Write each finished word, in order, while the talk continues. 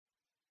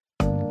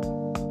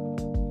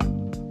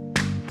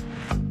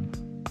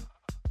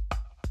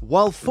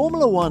While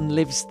Formula One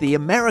lives the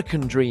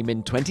American dream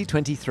in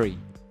 2023,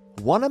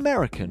 one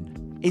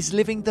American is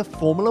living the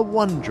Formula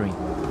One dream.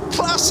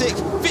 Classic,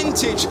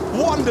 vintage,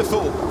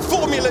 wonderful,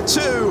 Formula 2.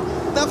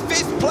 The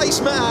fifth place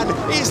man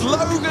is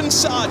Logan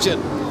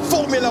Sargeant,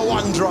 Formula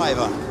One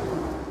driver.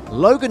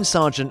 Logan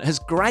Sargeant has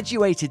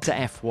graduated to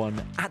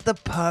F1 at the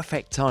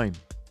perfect time.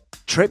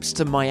 Trips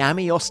to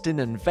Miami,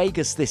 Austin and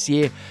Vegas this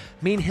year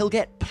mean he'll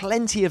get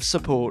plenty of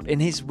support in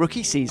his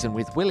rookie season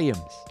with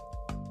Williams.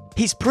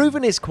 He's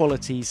proven his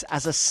qualities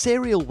as a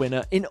serial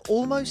winner in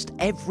almost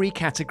every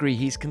category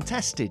he's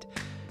contested.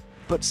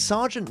 But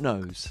Sargeant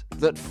knows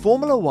that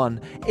Formula One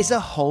is a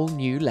whole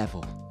new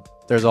level.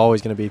 There's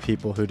always going to be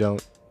people who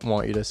don't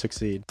want you to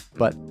succeed.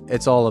 But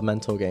it's all a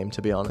mental game,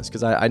 to be honest,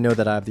 because I know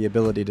that I have the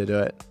ability to do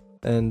it.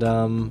 And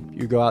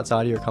you go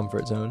outside of your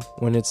comfort zone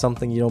when it's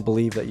something you don't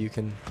believe that you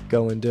can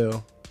go and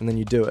do, and then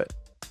you do it.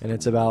 And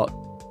it's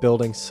about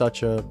building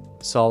such a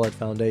solid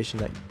foundation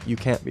that you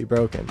can't be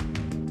broken.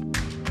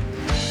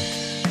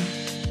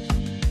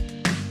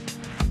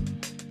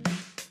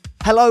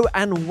 Hello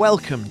and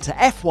welcome to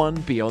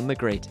F1 Beyond the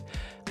Grid.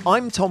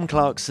 I'm Tom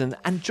Clarkson,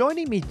 and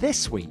joining me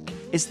this week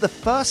is the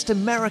first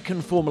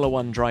American Formula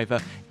One driver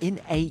in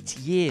 8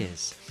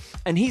 years.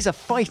 And he's a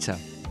fighter.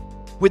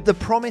 With the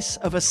promise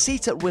of a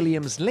seat at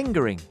Williams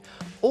lingering,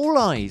 all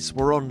eyes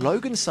were on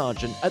Logan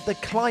Sargeant at the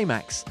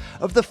climax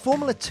of the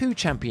Formula 2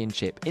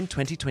 Championship in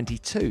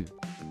 2022.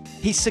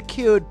 He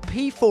secured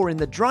P4 in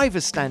the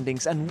driver's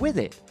standings, and with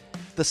it,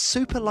 the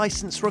super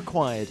license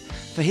required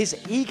for his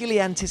eagerly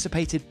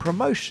anticipated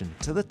promotion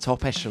to the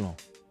top echelon.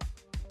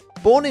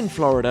 Born in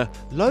Florida,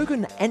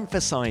 Logan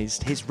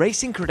emphasised his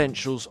racing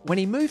credentials when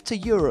he moved to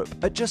Europe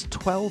at just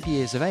 12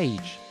 years of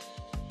age.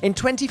 In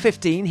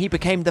 2015, he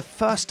became the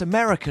first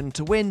American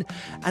to win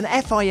an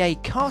FIA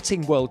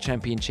Karting World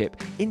Championship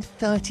in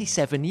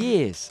 37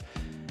 years.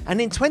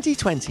 And in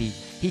 2020,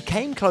 he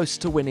came close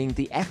to winning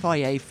the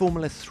FIA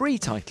Formula 3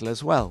 title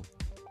as well.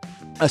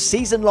 A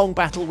season-long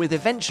battle with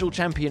eventual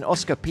champion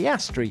Oscar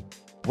Piastri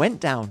went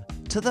down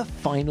to the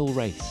final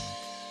race.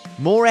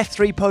 More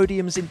F3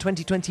 podiums in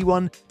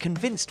 2021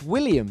 convinced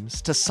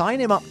Williams to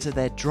sign him up to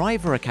their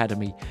driver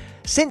academy,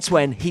 since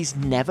when he's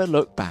never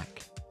looked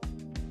back.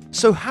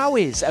 So how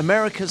is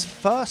America's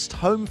first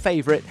home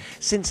favourite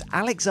since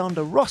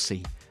Alexander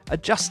Rossi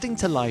adjusting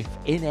to life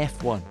in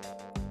F1?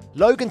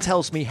 Logan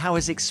tells me how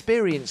his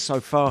experience so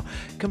far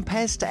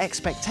compares to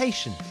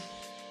expectations,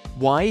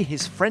 why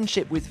his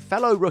friendship with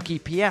fellow rookie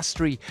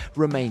Piastri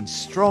remains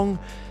strong,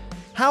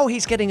 how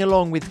he's getting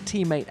along with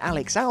teammate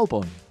Alex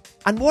Albon,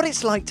 and what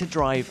it's like to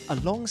drive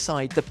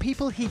alongside the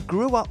people he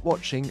grew up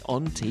watching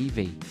on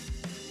TV.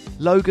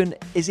 Logan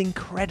is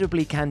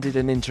incredibly candid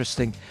and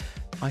interesting.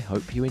 I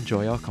hope you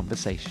enjoy our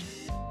conversation.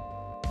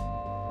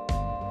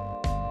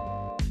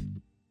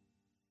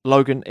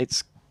 Logan,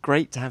 it's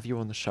great to have you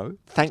on the show.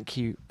 Thank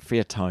you for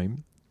your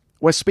time.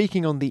 We're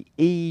speaking on the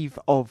eve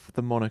of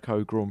the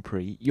Monaco Grand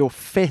Prix, your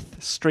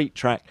fifth street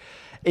track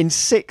in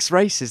 6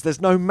 races. There's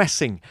no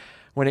messing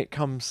when it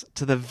comes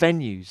to the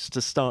venues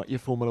to start your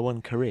Formula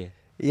One career.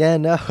 Yeah,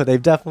 no,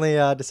 they've definitely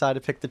decided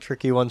to pick the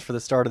tricky ones for the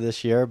start of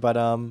this year. But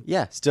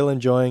still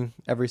enjoying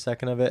every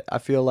second of it. I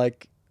feel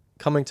like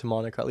coming to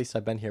Monaco, at least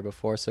I've been here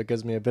before, so it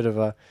gives me a bit of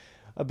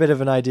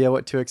an idea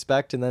what to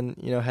expect. And then,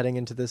 heading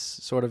into this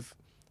sort of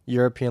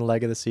European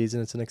leg of the season,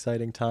 it's an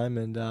exciting time.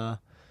 And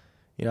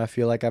I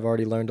feel like I've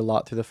already learned a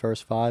lot through the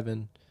first 5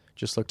 and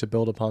just look to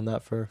build upon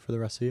that for the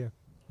rest of the year.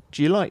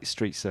 Do you like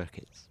street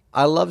circuits?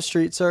 I love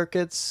street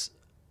circuits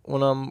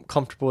when I'm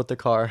comfortable with the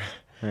car.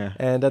 Yeah.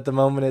 And at the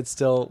moment, it's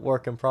still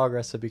work in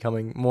progress of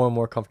becoming more and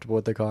more comfortable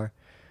with the car.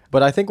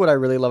 But I think what I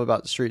really love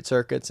about street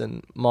circuits,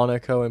 and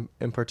Monaco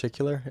in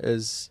particular,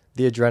 is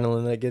the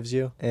adrenaline that it gives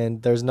you.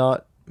 And there's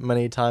not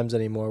many times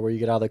anymore where you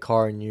get out of the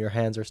car and your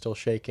hands are still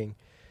shaking.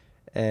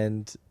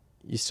 And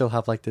you still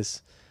have like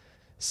this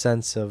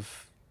sense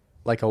of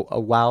like a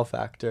wow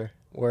factor,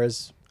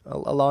 whereas a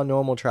lot of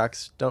normal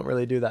tracks don't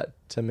really do that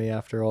to me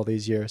after all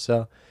these years.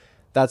 So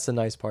that's the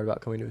nice part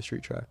about coming to a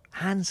street track.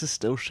 Hands are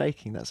still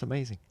shaking. That's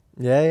amazing.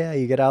 Yeah.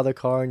 You get out of the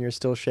car and you're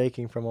still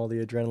shaking from all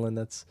the adrenaline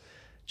that's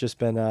just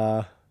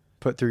been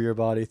put through your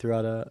body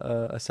throughout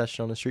a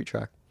session on a street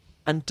track.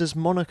 And does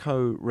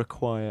Monaco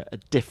require a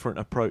different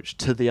approach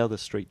to the other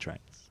street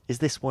tracks? Is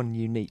this one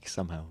unique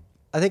somehow?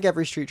 I think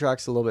every street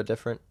track's a little bit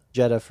different.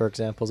 Jeddah, for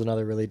example, is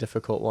another really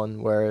difficult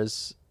one,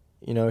 whereas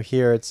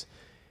here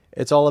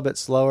it's all a bit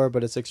slower,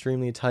 but it's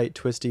extremely tight,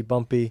 twisty,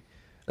 bumpy.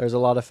 There's a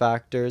lot of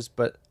factors,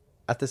 but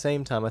at the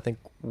same time, I think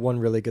one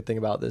really good thing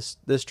about this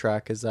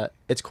track is that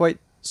it's quite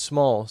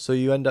small, so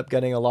you end up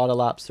getting a lot of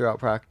laps throughout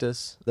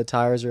practice. The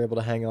tires are able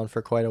to hang on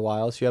for quite a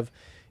while, so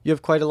you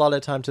have quite a lot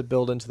of time to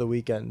build into the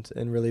weekend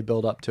and really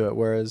build up to it,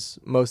 whereas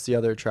most of the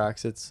other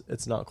tracks,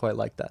 it's not quite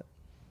like that.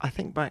 I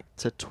think back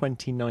to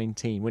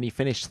 2019 when he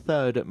finished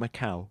 3rd at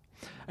Macau,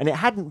 and it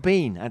hadn't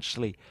been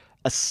actually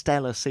a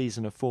stellar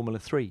season of Formula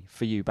 3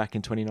 for you back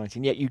in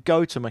 2019. Yet you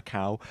go to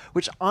Macau,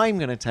 which I'm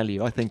going to tell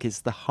you I think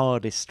is the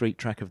hardest street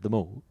track of them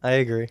all. I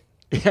agree.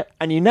 Yeah,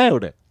 and you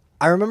nailed it.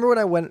 I remember when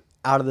I went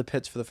out of the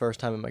pits for the first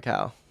time in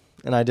Macau,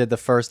 and I did the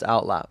first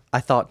out lap. I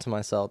thought to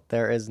myself,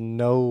 there is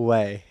no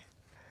way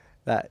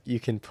that you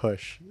can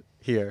push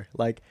here.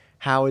 Like,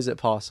 how is it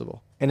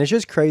possible? And it's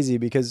just crazy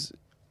because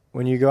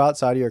when you go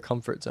outside of your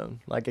comfort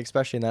zone, like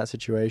especially in that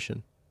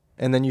situation,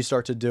 and then you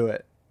start to do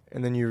it,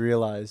 and then you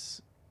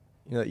realize,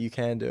 that you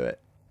can do it.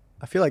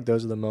 I feel like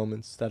those are the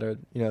moments that are,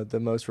 the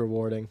most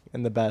rewarding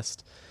and the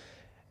best,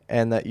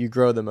 and that you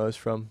grow the most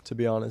from, to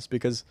be honest,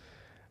 because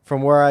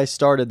from where I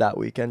started that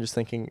weekend, just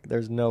thinking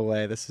there's no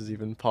way this is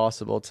even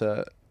possible,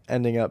 to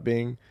ending up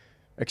being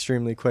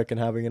extremely quick and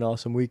having an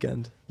awesome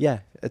weekend. Yeah,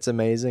 it's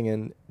amazing,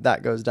 and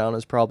that goes down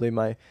as probably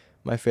my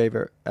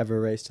favorite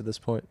ever race to this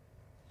point.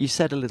 You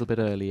said a little bit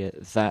earlier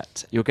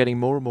that you're getting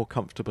more and more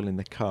comfortable in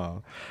the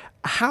car.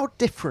 How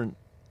different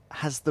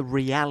has the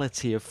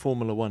reality of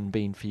Formula One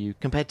been for you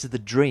compared to the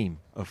dream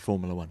of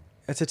Formula One?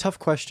 It's a tough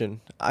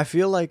question. I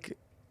feel like,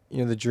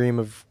 the dream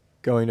of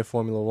going to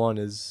Formula One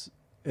is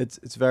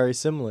it's very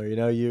similar.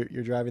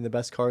 You're driving the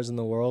best cars in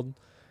the world.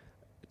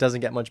 It doesn't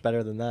get much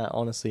better than that.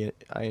 Honestly,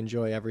 I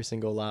enjoy every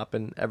single lap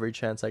and every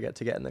chance I get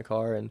to get in the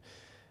car, and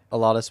a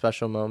lot of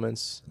special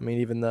moments. I mean,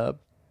 even the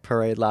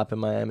parade lap in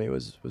Miami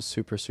was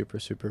super, super,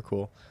 super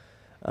cool.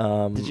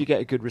 Did you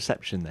get a good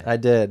reception there? I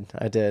did.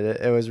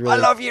 It was really... I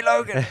love you,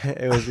 Logan!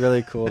 It was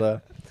really cool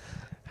to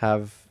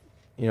have,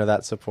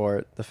 that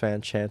support, the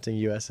fans chanting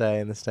USA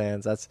in the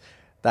stands.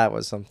 That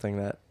was something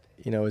that,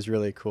 was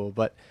really cool.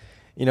 But,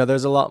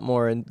 there's a lot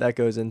more that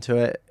goes into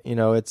it.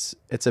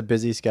 It's a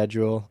busy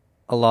schedule,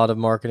 a lot of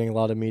marketing, a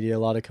lot of media, a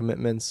lot of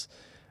commitments,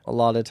 a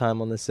lot of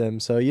time on the sim.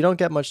 So you don't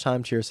get much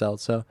time to yourself.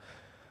 So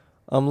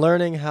I'm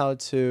learning how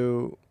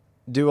to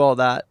do all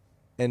that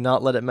and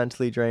not let it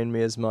mentally drain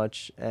me as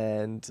much,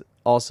 and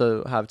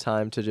also have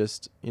time to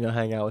just,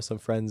 hang out with some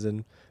friends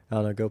and, I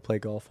don't know, go play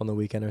golf on the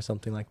weekend or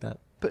something like that.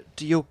 But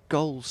do your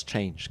goals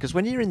change? Because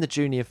when you're in the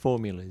junior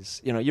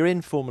formulas, you're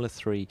in Formula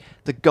 3,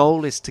 the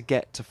goal is to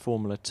get to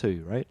Formula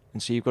 2, right?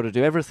 And so you've got to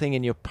do everything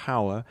in your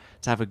power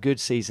to have a good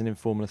season in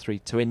Formula 3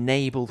 to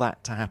enable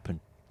that to happen.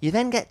 You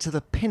then get to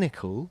the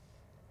pinnacle,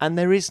 and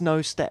there is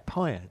no step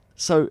higher.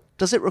 So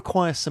does it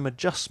require some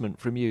adjustment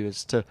from you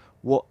as to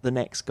what the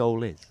next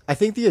goal is? I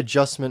think the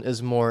adjustment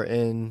is more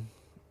in,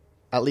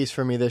 at least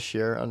for me this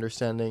year,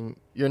 understanding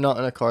you're not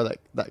in a car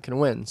that can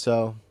win.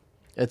 So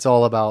it's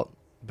all about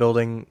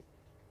building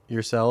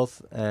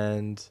yourself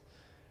and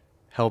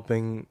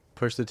helping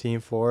push the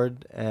team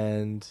forward.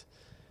 And,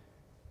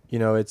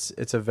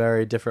 it's a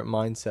very different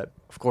mindset.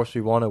 Of course,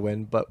 we want to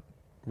win, but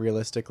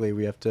realistically,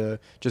 we have to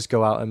just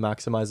go out and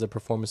maximize the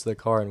performance of the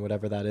car, and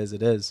whatever that is,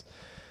 it is.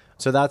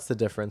 So that's the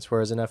difference.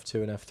 Whereas in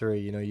F2 and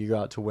F3, you go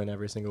out to win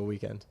every single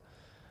weekend.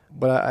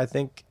 But I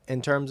think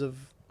in terms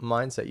of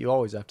mindset, you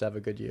always have to have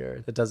a good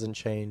year. It doesn't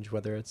change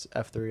whether it's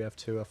F3,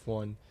 F2,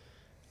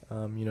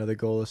 F1. The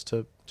goal is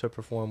to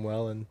perform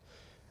well and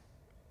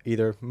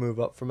either move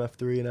up from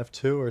F3 and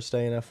F2 or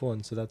stay in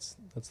F1. So that's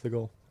the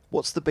goal.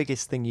 What's the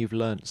biggest thing you've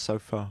learnt so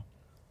far?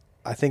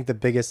 I think the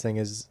biggest thing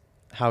is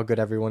how good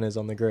everyone is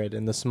on the grid,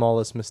 and the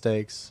smallest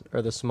mistakes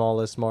or the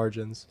smallest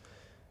margins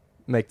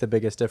make the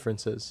biggest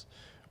differences.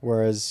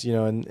 Whereas,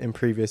 in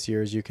previous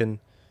years, you can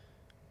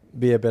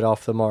be a bit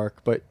off the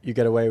mark, but you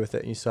get away with it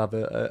and you still have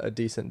a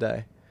decent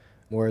day.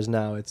 Whereas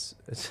now it's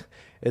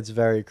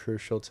very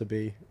crucial to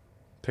be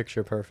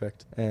picture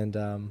perfect, and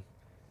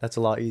that's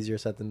a lot easier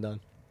said than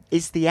done.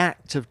 Is the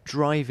act of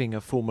driving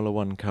a Formula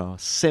One car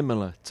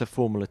similar to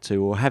Formula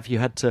 2, or have you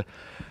had to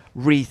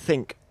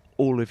rethink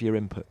all of your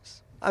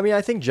inputs? I mean,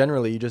 I think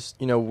generally you just,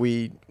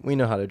 we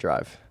know how to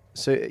drive.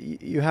 So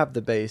you have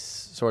the base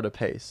sort of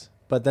pace.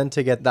 But then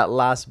to get that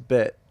last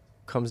bit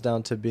comes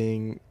down to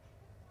being,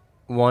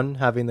 one,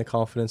 having the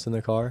confidence in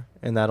the car,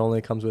 and that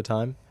only comes with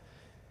time.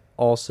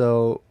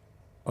 Also,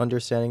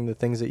 understanding the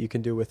things that you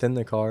can do within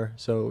the car.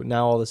 So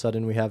now all of a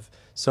sudden we have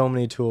so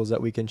many tools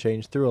that we can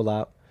change through a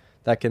lap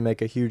that can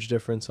make a huge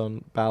difference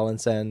on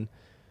balance and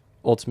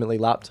ultimately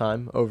lap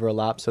time over a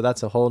lap. So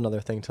that's a whole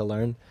nother thing to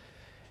learn.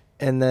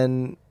 And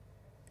then,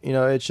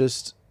 it's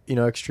just,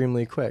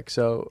 extremely quick.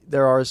 So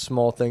there are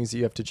small things that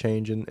you have to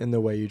change in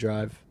the way you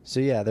drive. So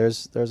yeah,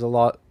 there's a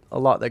lot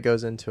that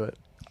goes into it.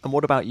 And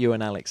what about you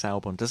and Alex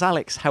Albon? Does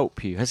Alex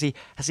help you? Has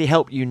he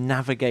helped you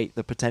navigate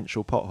the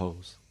potential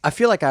potholes? I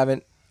feel like I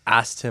haven't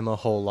asked him a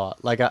whole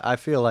lot. Like I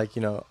feel like,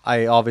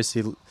 I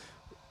obviously,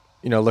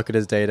 look at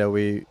his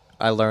data.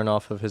 I learn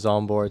off of his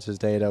onboards, his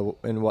data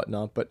and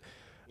whatnot. But,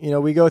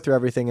 we go through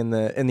everything in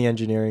the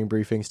engineering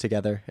briefings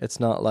together. It's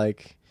not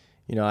like,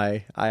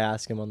 I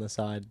ask him on the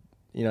side,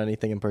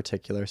 anything in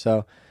particular.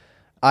 So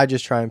I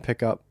just try and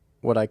pick up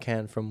what I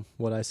can from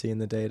what I see in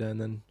the data, and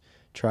then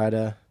try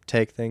to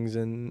take things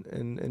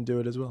and do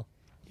it as well.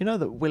 You know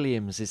that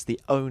Williams is the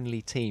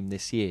only team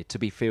this year to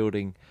be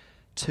fielding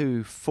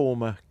 2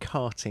 former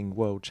karting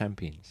world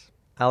champions.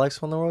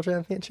 Alex won the world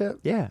championship?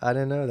 Yeah. I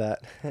didn't know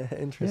that.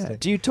 Interesting. Yeah.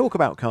 Do you talk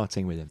about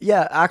karting with him?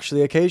 Yeah,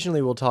 actually,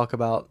 occasionally we'll talk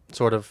about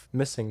sort of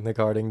missing the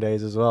karting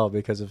days as well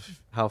because of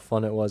how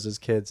fun it was as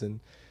kids, and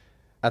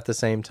at the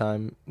same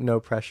time, no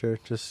pressure,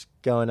 just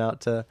going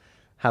out to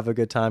have a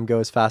good time, go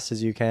as fast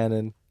as you can,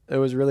 and it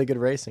was really good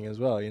racing as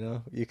well,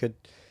 You could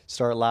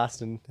start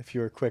last, and if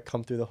you were quick,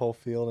 come through the whole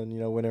field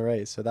and, win a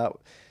race. So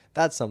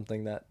that's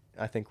something that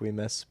I think we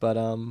miss. But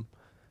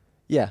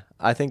yeah,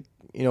 I think,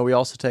 we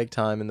also take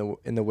time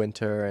in the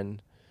winter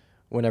and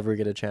whenever we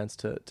get a chance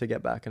to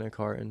get back in a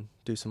kart and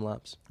do some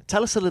laps.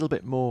 Tell us a little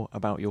bit more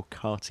about your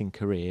karting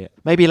career.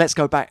 Maybe let's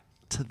go back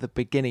to the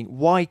beginning.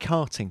 Why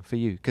karting for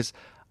you? Because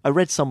I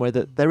read somewhere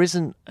that there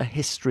isn't a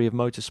history of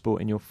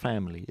motorsport in your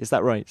family. Is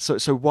that right?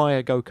 So why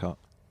a go-kart?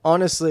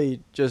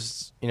 Honestly,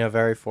 just,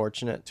 very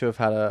fortunate to have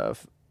had a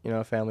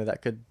family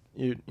that could,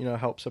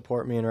 help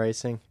support me in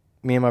racing.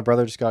 Me and my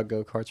brother just got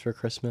go-karts for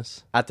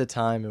Christmas. At the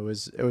time, it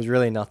was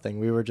really nothing.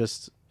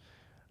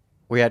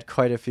 We had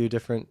quite a few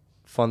different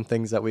fun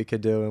things that we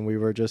could do, and we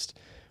were just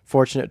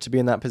fortunate to be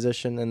in that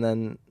position, and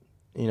then,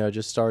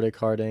 just started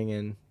karting,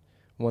 and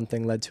one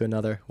thing led to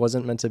another.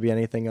 Wasn't meant to be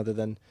anything other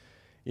than,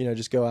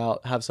 just go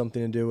out, have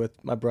something to do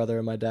with my brother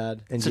and my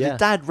dad. And so did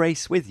Dad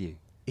race with you?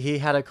 He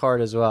had a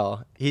kart as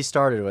well. He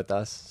started with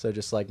us, so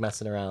just like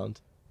messing around.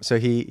 So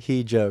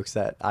he jokes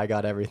that I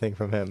got everything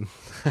from him.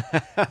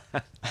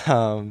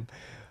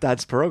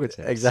 Dad's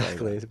prerogative.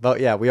 Exactly. But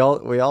yeah, we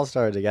all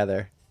started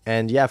together.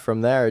 And yeah,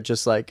 from there,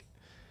 just like,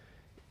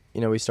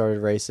 we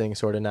started racing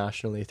sort of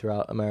nationally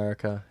throughout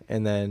America,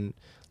 and then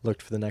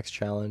looked for the next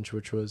challenge,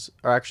 which was,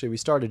 or actually we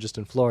started just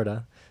in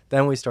Florida.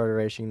 Then we started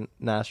racing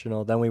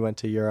national. Then we went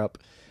to Europe,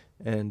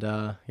 and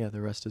yeah,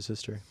 the rest is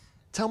history.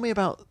 Tell me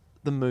about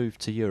the move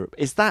to Europe.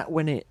 Is that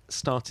when it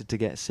started to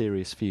get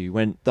serious for you,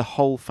 when the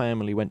whole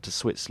family went to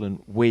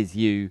Switzerland with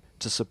you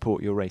to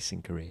support your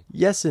racing career?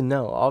 Yes and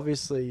no.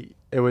 Obviously,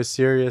 it was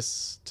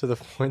serious to the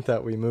point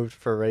that we moved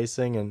for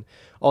racing, and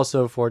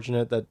also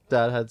fortunate that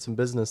Dad had some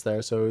business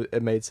there, so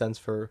it made sense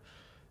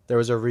there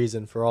was a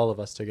reason for all of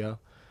us to go.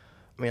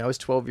 I mean, I was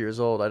 12 years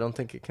old. I don't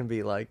think it can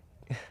be like,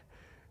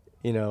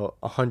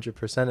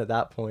 100% at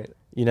that point.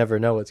 You never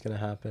know what's going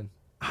to happen.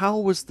 How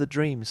was the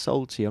dream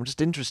sold to you? I'm just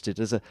interested,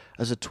 as a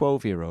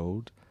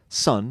 12-year-old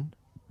son,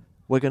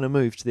 we're going to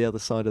move to the other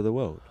side of the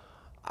world.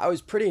 I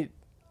was pretty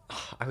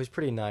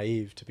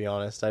naive, to be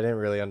honest. I didn't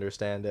really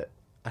understand it.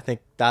 I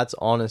think that's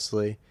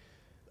honestly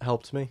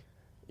helped me.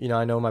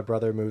 I know my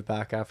brother moved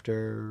back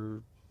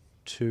after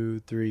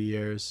 2-3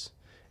 years.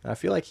 And I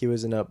feel like he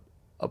was in a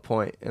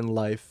point in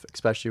life,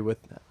 especially with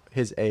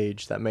his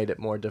age, that made it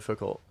more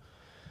difficult.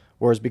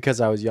 Whereas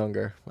because I was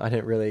younger, I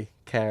didn't really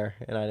care,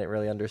 and I didn't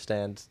really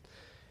understand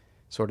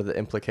sort of the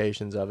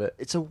implications of it.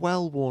 It's a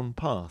well-worn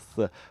path.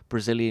 The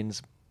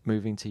Brazilians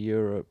moving to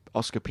Europe,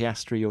 Oscar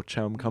Piastri, your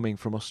chum, coming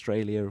from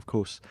Australia, of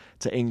course,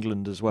 to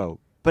England as well.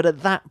 But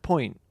at that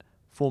point,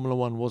 Formula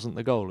One wasn't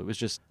the goal. It was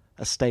just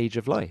a stage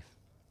of life.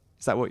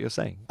 Is that what you're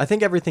saying? I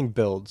think everything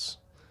builds.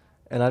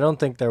 And I don't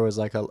think there was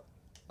like a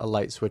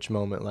light switch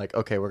moment like,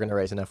 okay, we're going to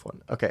race an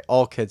F1. Okay,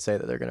 all kids say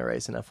that they're going to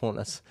race an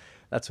F1.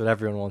 That's what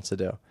everyone wants to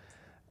do.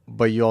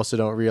 But you also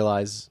don't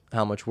realize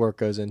how much work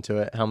goes into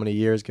it, how many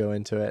years go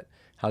into it,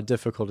 how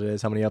difficult it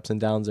is, how many ups and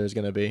downs there's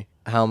going to be,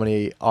 how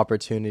many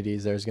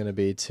opportunities there's going to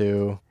be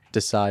to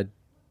decide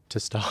to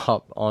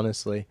stop,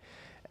 honestly.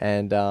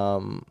 And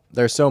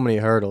there's so many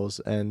hurdles,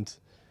 and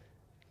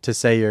to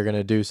say you're going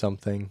to do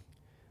something,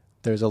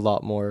 there's a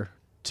lot more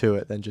to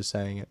it than just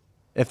saying it,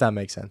 if that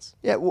makes sense.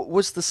 Yeah,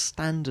 was the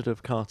standard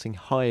of karting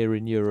higher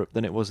in Europe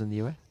than it was in the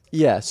US?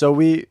 Yeah, so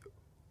we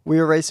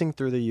were racing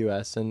through the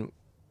US, and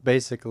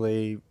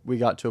basically we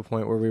got to a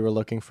point where we were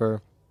looking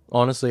for,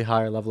 honestly,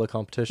 higher level of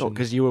competition.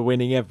 Because you were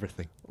winning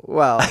everything.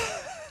 Well,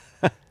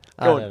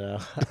 I don't know.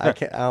 I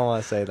don't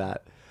want to say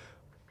that.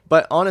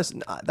 But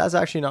that's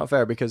actually not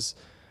fair, because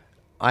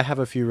I have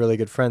a few really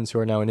good friends who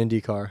are now in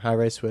IndyCar. I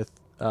race with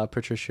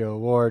Patricia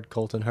Ward,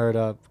 Colton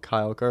Herta,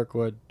 Kyle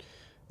Kirkwood.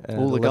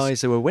 All the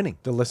guys who were winning.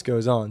 The list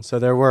goes on. So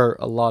there were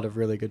a lot of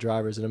really good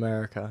drivers in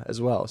America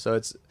as well. So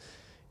it's,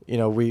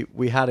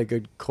 we had a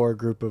good core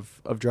group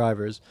of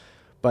drivers.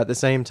 But at the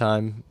same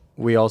time,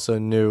 we also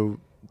knew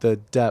the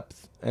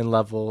depth and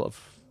level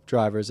of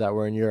drivers that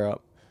were in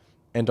Europe,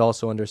 and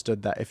also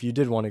understood that if you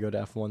did want to go to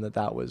F1,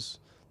 that was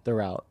the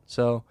route.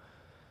 So,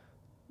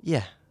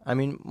 yeah, I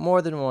mean,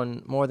 more than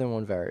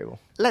one variable.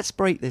 Let's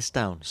break this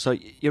down. So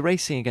you're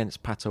racing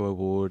against Pato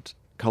O'Ward,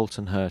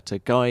 Colton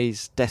Herta,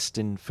 guys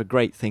destined for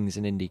great things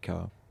in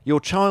IndyCar. Your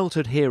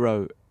childhood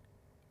hero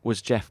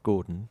was Jeff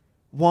Gordon.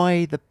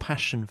 Why the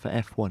passion for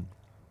F1?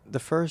 The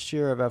first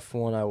year of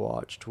F1 I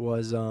watched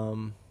was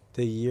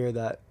the year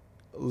that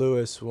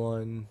Lewis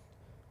won.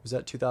 Was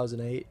that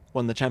 2008?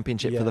 Won the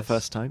championship for the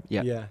first time?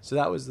 Yeah. Yeah. So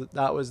that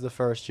was the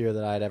first year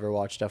that I had ever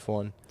watched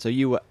F1. So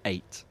you were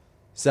 8?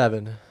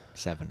 7.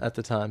 7 at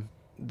the time.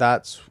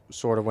 That's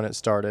sort of when it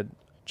started.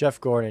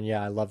 Jeff Gordon,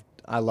 yeah,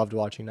 I loved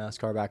watching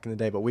NASCAR back in the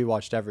day, but we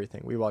watched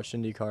everything. We watched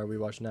IndyCar, we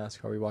watched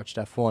NASCAR, we watched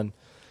F1.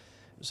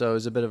 So it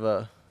was a bit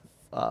of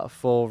a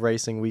full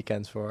racing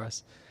weekends for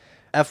us.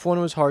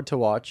 F1 was hard to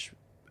watch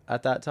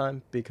at that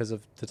time because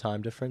of the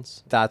time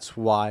difference. That's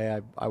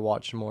why I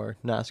watched more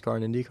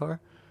NASCAR and IndyCar.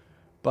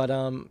 But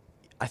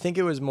I think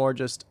it was more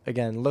just,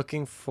 again,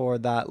 looking for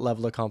that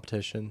level of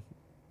competition.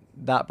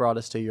 That brought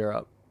us to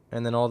Europe.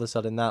 And then all of a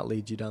sudden that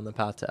leads you down the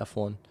path to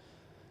F1.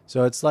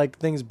 So it's like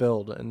things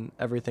build and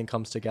everything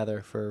comes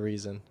together for a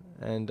reason.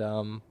 And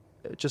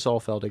it just all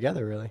fell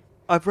together, really.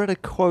 I've read a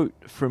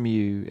quote from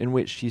you in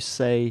which you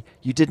say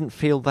you didn't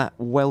feel that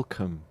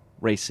welcome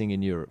racing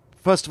in Europe.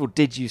 First of all,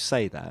 did you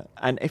say that?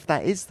 And if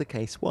that is the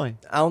case, why?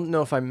 I don't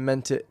know if I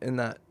meant it in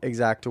that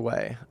exact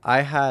way.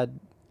 I had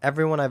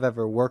everyone I've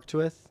ever worked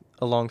with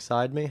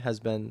alongside me has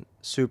been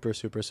super,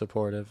 super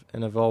supportive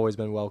and have always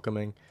been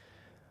welcoming.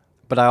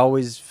 But I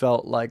always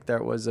felt like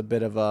there was a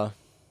bit of a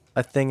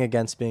thing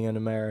against being an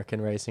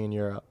American racing in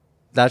Europe.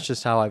 That's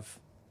just how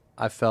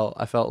I felt.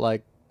 I felt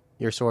like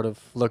you're sort of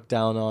looked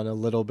down on a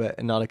little bit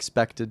and not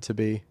expected to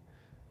be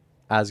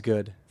as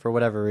good for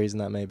whatever reason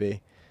that may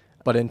be.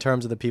 But in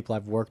terms of the people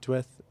I've worked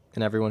with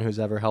and everyone who's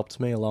ever helped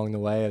me along the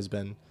way has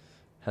been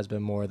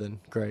more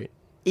than great.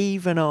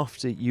 Even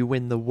after you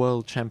win the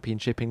World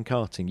Championship in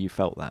karting, you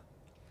felt that?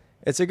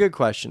 It's a good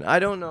question. I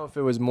don't know if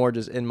it was more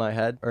just in my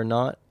head or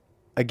not.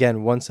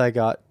 Again, once I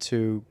got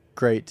to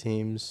great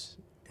teams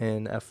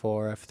in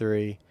F4,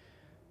 F3,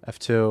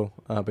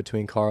 F2,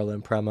 between Carl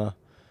and Prema,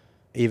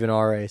 even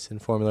our race in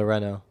Formula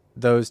Renault,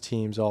 those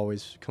teams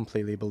always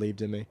completely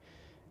believed in me.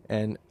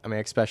 And, I mean,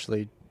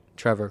 especially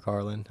Trevor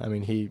Carlin. I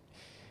mean,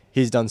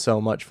 he's done so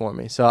much for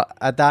me. So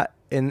at that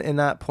in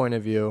that point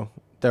of view,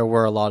 there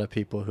were a lot of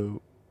people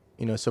who,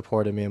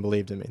 supported me and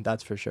believed in me.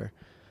 That's for sure.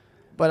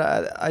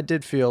 But I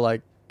did feel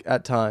like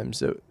at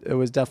times it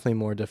was definitely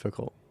more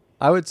difficult.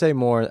 I would say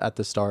more at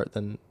the start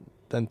than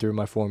through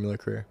my Formula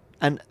career.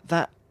 And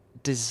that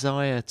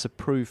desire to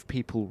prove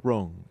people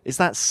wrong, is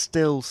that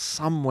still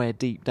somewhere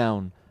deep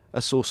down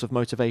a source of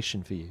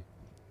motivation for you?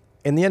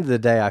 In the end of the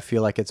day, I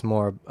feel like it's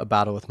more a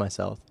battle with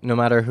myself. No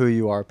matter who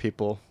you are,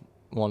 people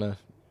want to,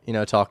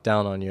 talk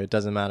down on you. It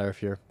doesn't matter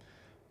if you're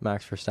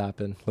Max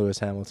Verstappen, Lewis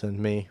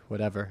Hamilton, me,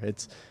 whatever.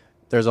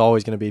 There's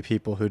always going to be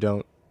people who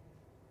don't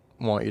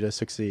want you to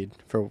succeed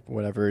for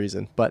whatever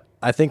reason. But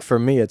I think for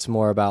me, it's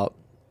more about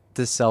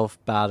the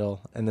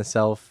self-battle and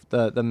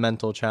the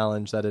mental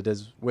challenge that it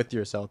is with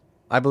yourself.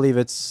 I believe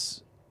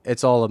it's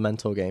all a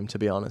mental game, to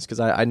be honest, because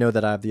I know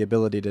that I have the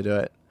ability to do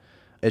it.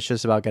 It's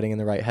just about getting in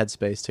the right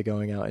headspace to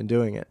going out and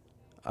doing it.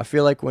 I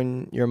feel like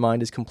when your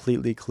mind is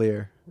completely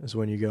clear is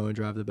when you go and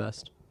drive the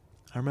best.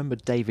 I remember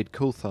David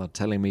Coulthard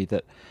telling me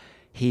that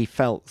he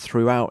felt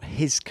throughout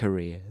his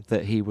career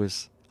that he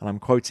was, and I'm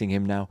quoting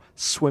him now,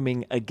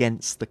 swimming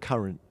against the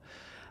current.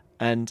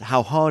 And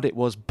how hard it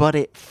was, but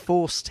it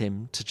forced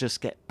him to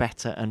just get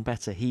better and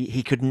better.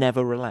 He could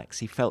never relax.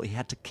 He felt he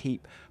had to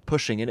keep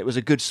pushing, and it was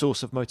a good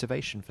source of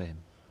motivation for him.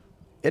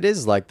 It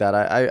is like that.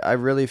 I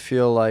really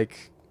feel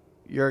like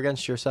you're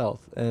against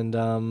yourself, and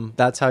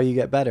that's how you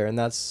get better. And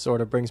that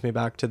sort of brings me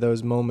back to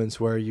those moments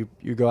where you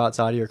go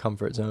outside of your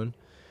comfort zone,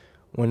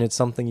 when it's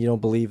something you don't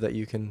believe that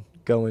you can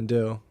go and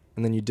do,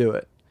 and then you do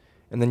it,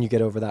 and then you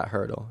get over that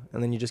hurdle,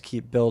 and then you just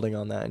keep building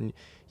on that, and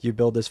you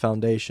build this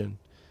foundation.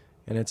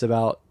 And it's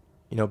about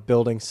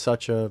building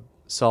such a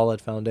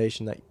solid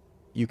foundation that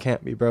you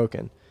can't be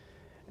broken.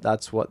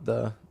 That's what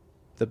the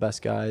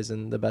best guys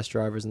and the best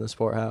drivers in the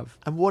sport have.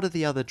 And what are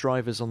the other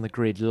drivers on the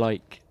grid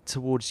like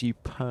towards you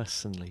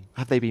personally?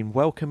 Have they been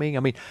welcoming? I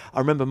mean, I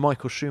remember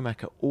Michael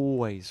Schumacher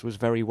always was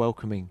very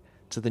welcoming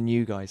to the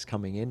new guys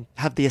coming in.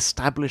 Have the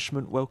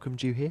establishment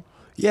welcomed you here?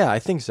 Yeah, I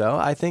think so.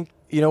 I think,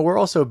 we're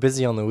also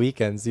busy on the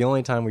weekends. The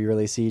only time we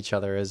really see each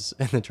other is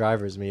in the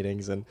drivers'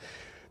 meetings, and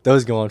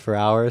those go on for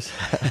hours.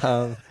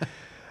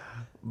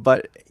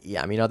 But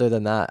yeah, I mean, other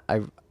than that,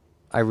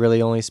 I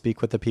really only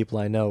speak with the people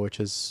I know,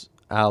 which is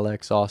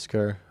Alex,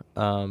 Oscar,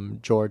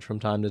 George from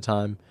time to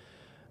time.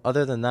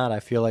 Other than that, I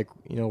feel like,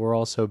 we're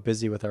all so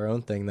busy with our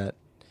own thing that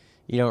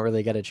you don't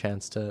really get a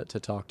chance to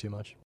talk too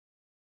much.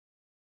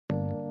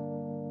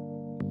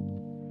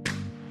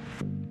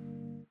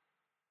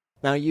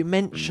 Now, you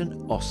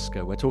mention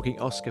Oscar. We're talking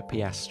Oscar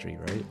Piastri,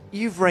 right?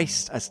 You've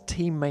raced as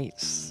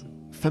teammates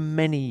for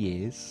many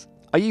years.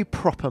 Are you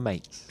proper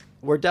mates?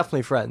 We're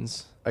definitely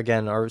friends.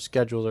 Again, our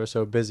schedules are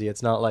so busy.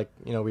 It's not like,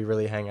 we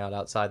really hang out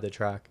outside the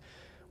track.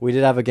 We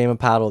did have a game of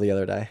paddle the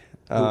other day.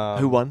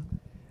 Who won?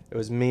 It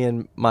was me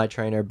and my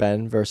trainer,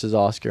 Ben, versus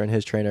Oscar and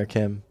his trainer,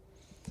 Kim.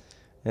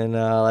 And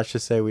let's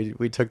just say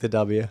we took the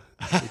W.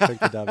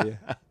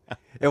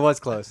 It was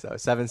close, though.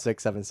 7-6,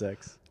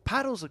 7-6.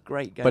 Paddle's a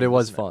great game. But it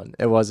was fun.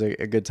 It was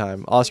a good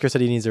time. Oscar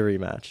said he needs a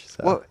rematch.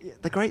 So. Well,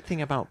 the great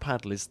thing about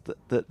paddle is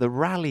that the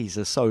rallies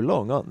are so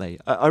long, aren't they?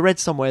 I read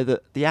somewhere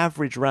that the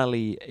average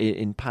rally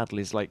in paddle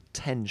is like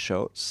 10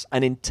 shots,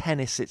 and in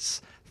tennis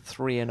it's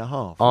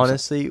 3.5.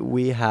 Honestly,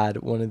 we had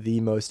one of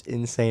the most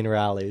insane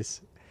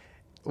rallies.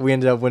 We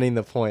ended up winning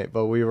the point,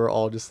 but we were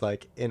all just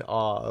like in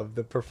awe of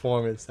the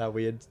performance that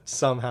we had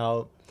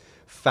somehow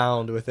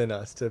found within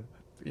us to,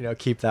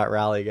 keep that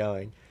rally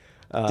going.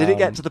 Did it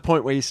get to the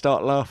point where you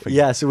start laughing?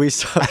 Yeah, so we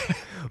started.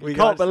 We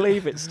can't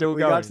believe it's still going.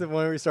 We got to the point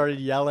where we started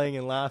yelling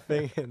and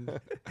laughing, and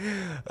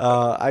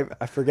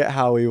I forget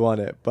how we won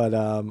it, but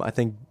I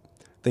think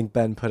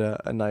Ben put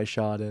a nice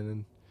shot in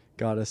and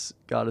got us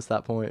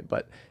that point.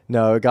 But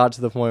no, it got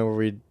to the point where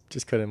we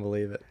just couldn't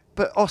believe it.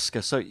 But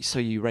Oscar, so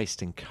you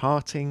raced in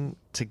karting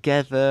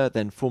together,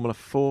 then Formula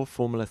 4,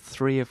 Formula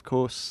 3, of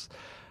course.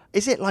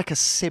 Is it like a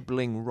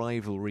sibling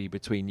rivalry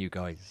between you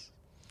guys?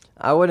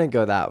 I wouldn't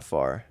go that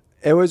far.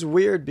 It was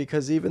weird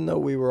because even though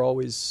we were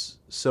always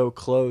so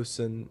close,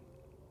 and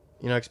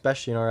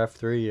especially in our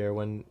F3 year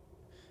when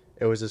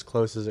it was as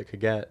close as it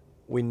could get,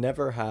 we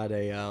never had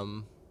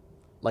a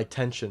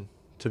tension,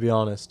 to be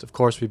honest. Of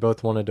course we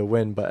both wanted to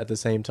win, but at the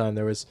same time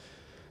there was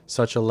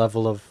such a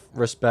level of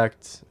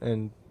respect,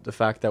 and the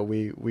fact that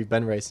we've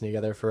been racing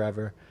together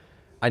forever.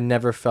 I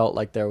never felt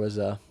like there was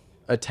a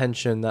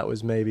tension that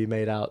was maybe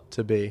made out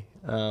to be.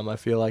 I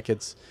feel like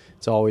it's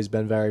always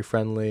been very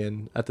friendly,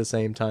 and at the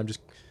same time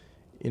just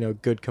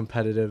good,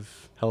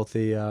 competitive,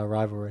 healthy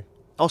rivalry.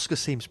 Oscar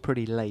seems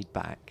pretty laid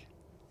back.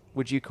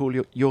 Would you call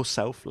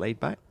yourself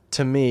laid back?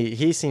 To me,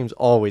 he seems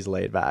always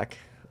laid back.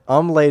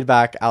 I'm laid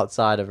back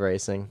outside of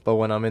racing, but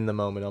when I'm in the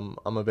moment,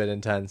 I'm a bit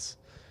intense.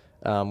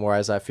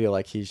 Whereas I feel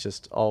like he's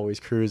just always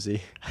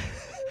cruisy.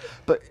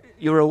 But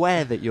you're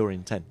aware that you're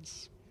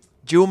intense.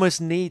 Do you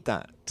almost need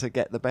that to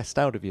get the best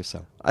out of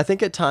yourself? I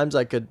think at times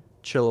I could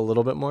chill a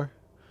little bit more.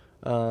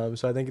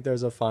 So I think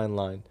there's a fine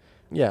line.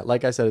 Yeah,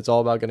 like I said, it's all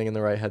about getting in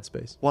the right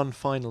headspace. One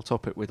final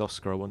topic with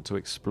Oscar I want to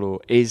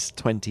explore is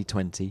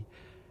 2020.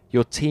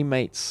 Your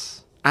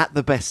teammates at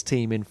the best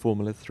team in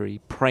Formula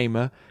 3,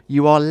 Prema,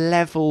 you are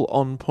level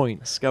on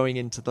points going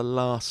into the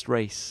last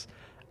race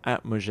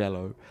at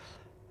Mugello.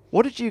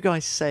 What did you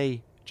guys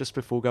say just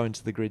before going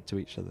to the grid to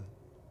each other?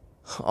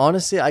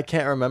 Honestly, I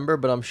can't remember,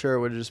 but I'm sure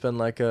it would have just been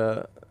like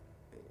good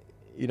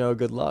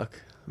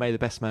luck. May the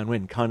best man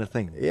win kind of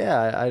thing.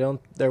 Yeah,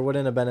 there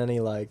wouldn't have been any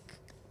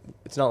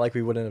it's not like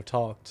we wouldn't have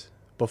talked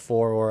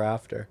before or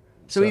after.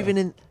 So even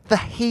in the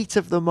heat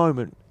of the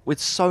moment, with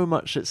so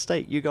much at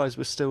stake, you guys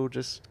were still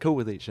just cool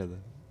with each other.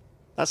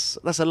 That's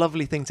a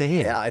lovely thing to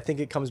hear. Yeah, I think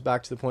it comes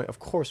back to the point, of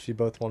course we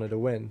both wanted to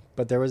win,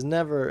 but there was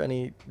never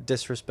any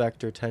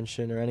disrespect or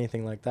tension or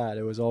anything like that.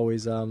 It was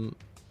always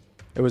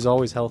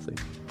healthy.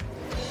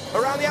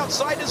 Around the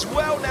outside as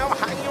well now,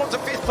 hanging on to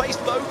fifth place,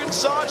 Logan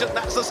Sargeant.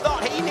 That's the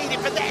start he needed,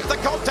 but there's the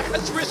contact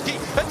that's risky.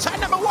 And turn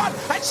number one,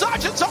 and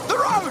Sargeant's off the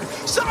road.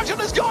 Sargeant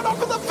has gone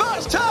off at the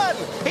first turn.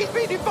 He's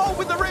been involved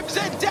with the Rims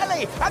in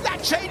Delhi, and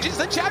that changes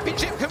the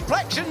championship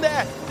complexion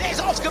there. There's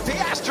Oscar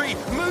Piastri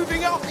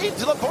moving up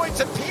into the points,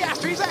 and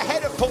Piastri's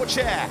ahead of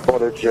Pourchaire.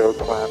 What a joke,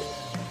 man.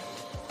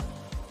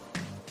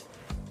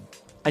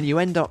 And you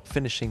end up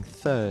finishing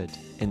third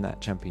in that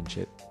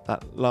championship.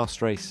 That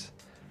last race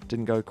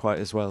didn't go quite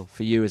as well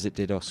for you as it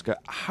did Oscar.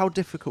 How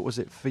difficult was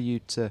it for you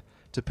to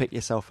pick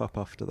yourself up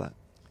after that?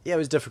 Yeah, it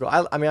was difficult.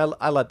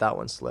 I let that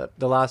one slip.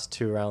 The last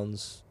 2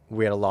 rounds,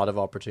 we had a lot of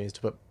opportunities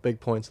to put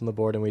big points on the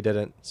board, and we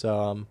didn't.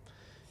 So,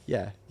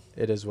 yeah,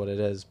 it is what it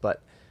is.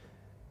 But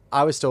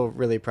I was still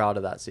really proud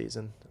of that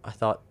season. I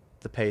thought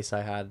the pace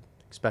I had,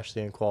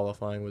 especially in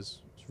qualifying, was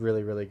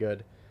really, really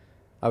good.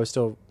 I was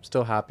still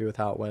happy with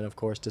how it went. Of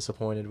course,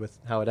 disappointed with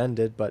how it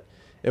ended, but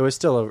it was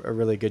still a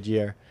really good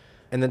year.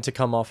 And then to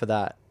come off of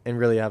that and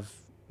really have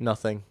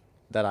nothing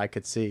that I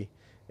could see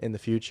in the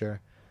future.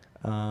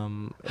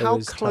 How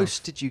close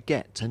did you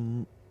get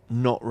to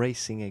not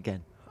racing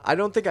again? I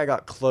don't think I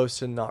got close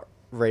to not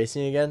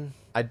racing again.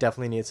 I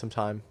definitely needed some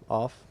time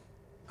off.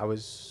 I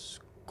was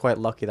quite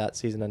lucky that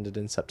season ended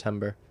in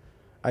September.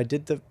 I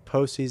did the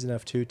postseason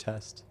F2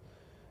 test.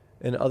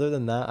 And other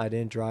than that, I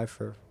didn't drive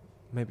for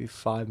maybe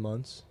 5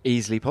 months.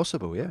 Easily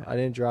possible, yeah. I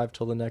didn't drive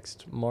till the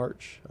next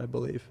March, I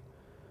believe.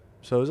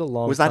 So it was a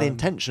long time. Was that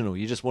intentional?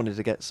 You just wanted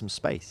to get some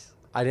space?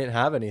 I didn't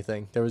have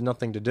anything. There was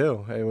nothing to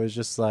do. It was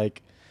just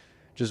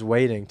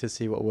waiting to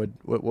see what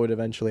would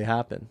eventually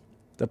happen.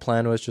 The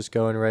plan was just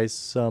go and race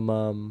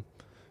some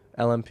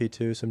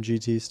LMP2, some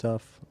GT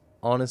stuff.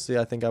 Honestly,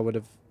 I think I would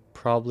have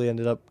probably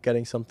ended up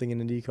getting something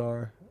in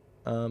IndyCar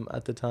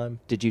at the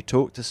time. Did you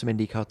talk to some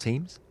IndyCar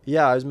teams?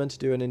 Yeah, I was meant to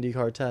do an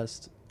IndyCar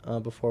test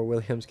before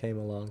Williams came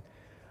along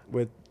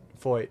with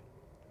Foyt.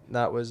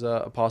 That was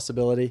a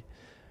possibility.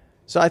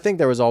 So I think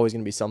there was always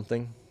going to be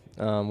something,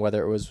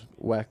 whether it was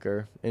WEC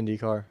or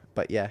IndyCar.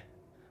 But yeah,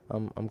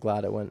 I'm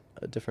glad it went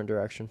a different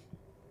direction.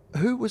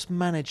 Who was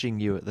managing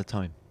you at the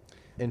time?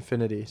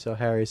 Infinity, so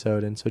Harry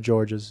Soden, so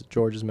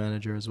George's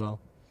manager as well.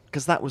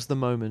 Because that was the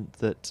moment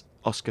that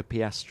Oscar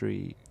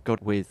Piastri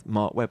got with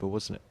Mark Webber,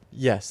 wasn't it?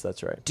 Yes,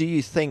 that's right. Do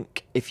you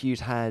think if you'd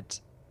had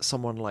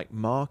someone like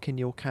Mark in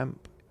your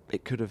camp,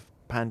 it could have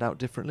panned out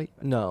differently?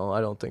 No,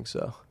 I don't think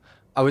so.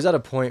 I was at a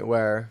point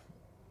where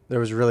there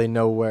was really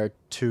nowhere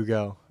to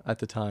go at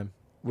the time,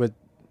 with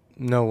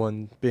no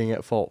one being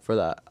at fault for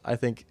that. I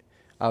think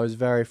I was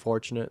very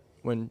fortunate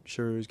when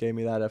Charouz gave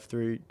me that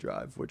F3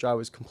 drive, which I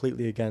was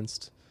completely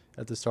against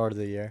at the start of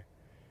the year.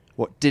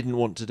 What, didn't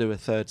want to do a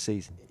third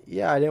season?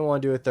 Yeah, I didn't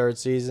want to do a third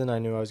season. I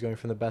knew I was going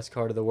from the best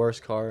car to the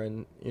worst car,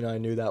 and I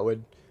knew that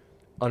would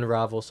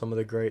unravel some of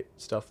the great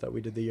stuff that we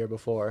did the year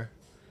before.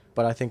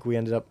 But I think we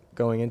ended up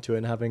going into it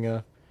and having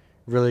a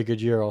really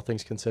good year, all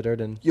things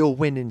considered. And your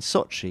win in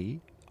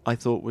Sochi, I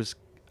thought, was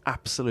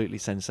absolutely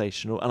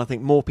sensational, and I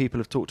think more people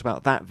have talked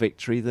about that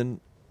victory than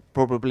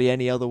probably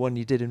any other one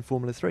you did in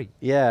Formula 3.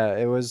 Yeah,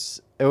 it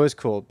was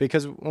cool,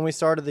 because when we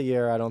started the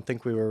year, I don't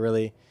think we were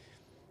really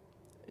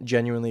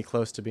genuinely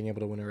close to being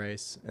able to win a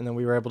race. And then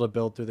we were able to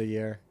build through the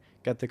year,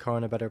 get the car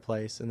in a better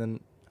place, and then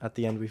at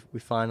the end we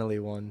finally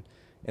won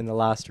in the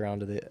last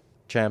round of the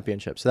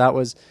championship. So that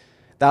was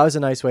a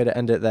nice way to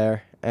end it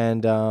there.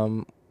 And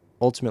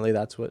ultimately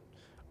that's what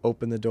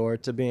opened the door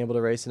to being able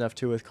to race in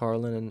F2 with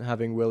Carlin and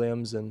having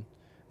Williams, and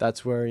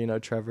that's where, you know,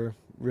 Trevor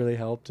really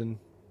helped and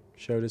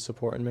showed his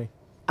support in me.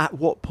 At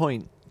what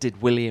point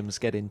did Williams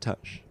get in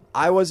touch?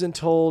 I wasn't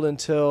told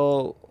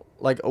until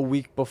like a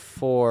week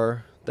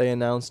before they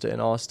announced it in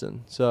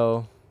Austin.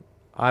 So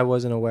I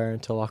wasn't aware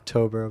until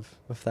October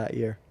of that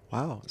year.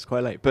 Wow, it's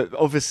quite late. But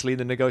obviously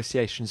the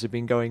negotiations have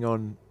been going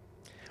on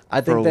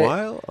for a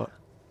while? Or?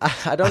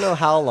 I don't know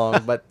how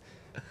long, but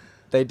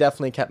they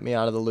definitely kept me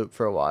out of the loop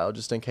for a while,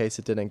 just in case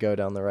it didn't go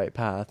down the right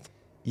path.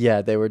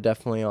 Yeah, they were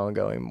definitely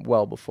ongoing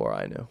well before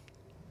I knew.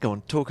 Go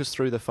on, talk us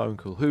through the phone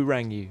call. Who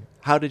rang you?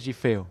 How did you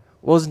feel?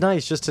 Well, it was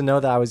nice just to know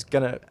that I was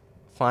going to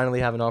finally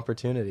have an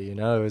opportunity, you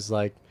know? It was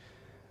like,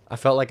 I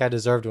felt like I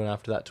deserved one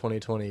after that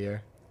 2020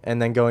 year.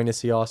 And then going to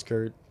see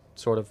Oscar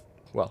sort of,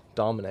 well,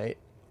 dominate,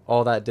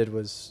 all that did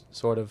was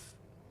sort of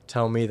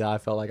tell me that I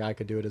felt like I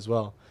could do it as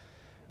well.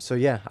 So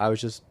yeah, I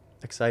was just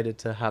excited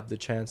to have the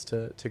chance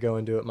to go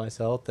and do it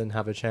myself and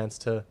have a chance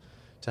to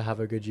have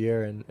a good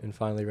year and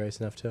finally race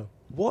in F2.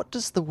 What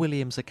does the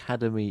Williams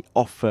Academy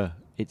offer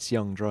its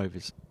young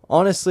drivers?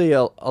 Honestly,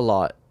 a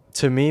lot.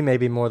 To me,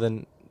 maybe more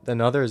than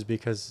others,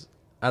 because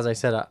as I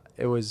said,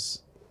 it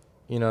was,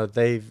 you know,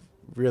 they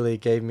really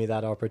gave me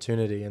that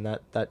opportunity and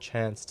that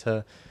chance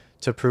to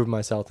prove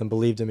myself and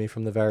believed in me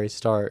from the very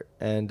start.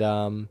 And,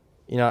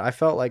 you know, I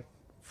felt like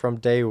from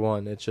day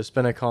one, it's just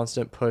been a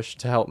constant push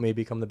to help me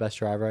become the best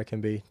driver I can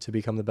be, to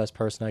become the best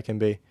person I can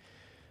be.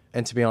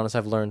 And to be honest,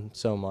 I've learned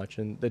so much,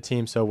 and the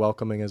team's so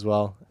welcoming as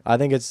well. I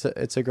think it's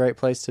a great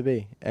place to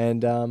be.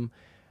 And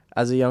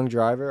as a young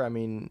driver, I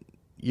mean,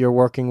 you're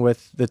working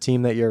with the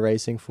team that you're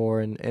racing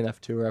for in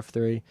F2 or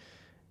F3,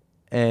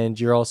 and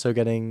you're also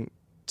getting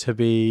to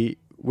be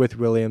with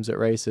Williams at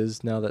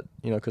races now that,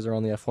 you know, because they're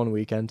on the F1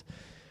 weekend.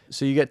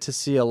 So you get to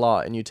see a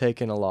lot, and you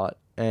take in a lot.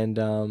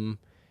 And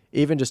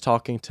even just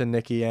talking to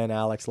Nikki and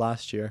Alex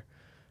last year,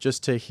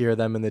 just to hear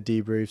them in the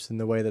debriefs and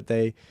the way that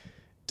they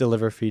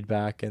deliver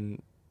feedback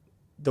and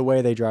the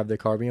way they drive the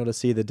car, being able to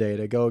see the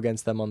data, go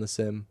against them on the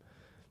sim,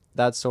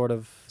 that's sort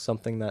of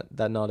something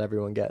that not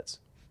everyone gets.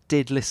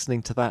 Did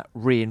listening to that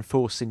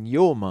reinforce in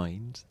your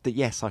mind that,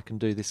 yes, I can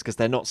do this, because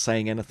they're not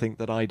saying anything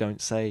that I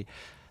don't say?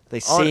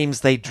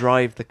 Seems they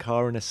drive the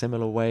car in a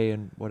similar way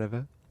and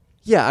whatever?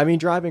 Yeah, I mean,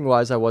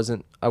 driving-wise, I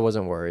wasn't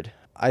worried.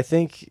 I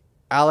think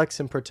Alex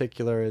in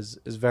particular is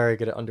very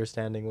good at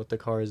understanding what the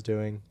car is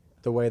doing,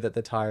 the way that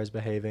the tire is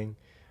behaving.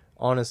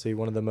 Honestly,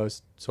 one of the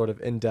most sort of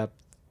in-depth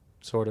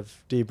sort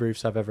of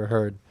debriefs I've ever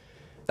heard.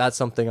 That's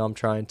something I'm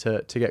trying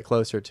to get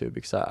closer to,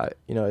 because I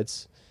you know,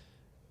 it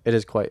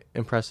is quite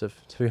impressive,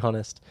 to be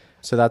honest.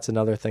 So that's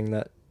another thing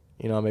that,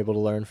 you know, I'm able to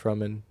learn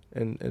from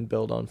and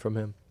build on from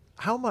him.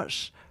 How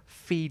much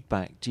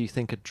feedback do you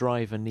think a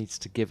driver needs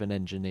to give an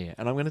engineer?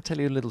 And I'm going to tell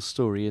you a little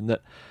story in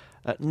that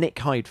Nick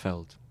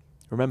Heidfeld,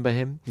 remember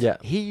him? Yeah.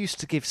 He used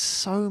to give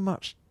so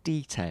much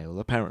detail,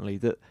 apparently,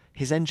 that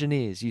his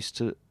engineers used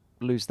to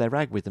lose their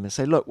rag with him and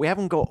say, look, we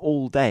haven't got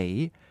all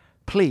day.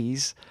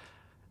 Please,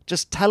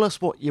 just tell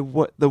us what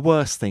the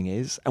worst thing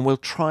is, and we'll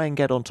try and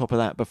get on top of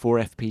that before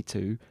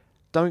FP2.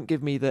 Don't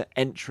give me the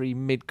entry,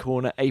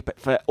 mid-corner,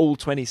 apex for all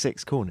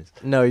 26 corners.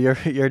 No,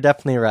 you're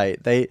definitely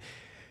right.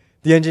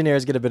 The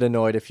engineers get a bit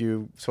annoyed if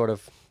you sort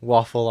of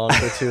waffle on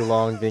for too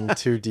long, being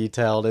too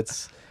detailed.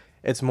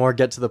 It's more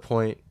get to the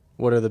point.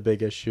 What are the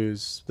big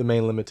issues, the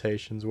main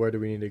limitations, where do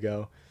we need to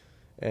go,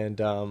 and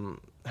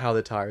how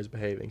the tire is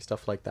behaving,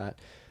 stuff like that.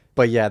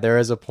 But yeah, there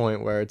is a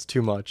point where it's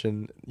too much,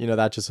 and you know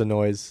that just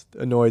annoys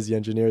the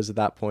engineers at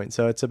that point.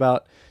 So it's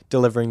about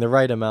delivering the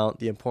right amount,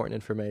 the important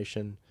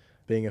information,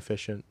 being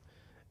efficient,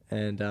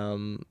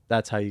 and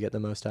that's how you get the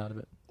most out of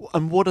it.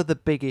 And what are the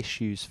big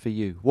issues for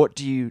you? What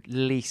do you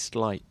least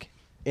like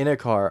in a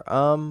car?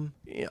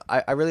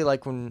 I really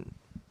like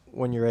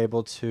when you're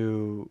able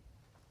to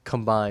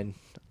combine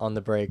on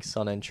the brakes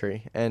on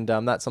entry, and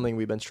that's something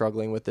we've been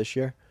struggling with this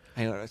year.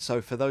 Hang on, so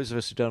for those of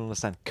us who don't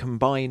understand,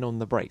 combine on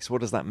the brakes,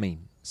 what does that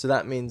mean? So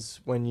that means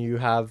when you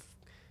have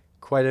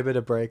quite a bit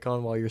of brake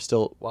on while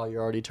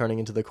you're already turning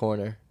into the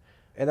corner.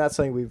 And that's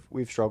something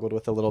we've struggled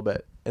with a little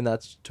bit, and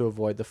that's to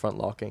avoid the front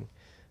locking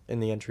in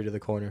the entry to the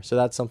corner. So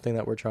that's something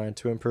that we're trying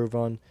to improve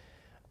on.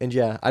 And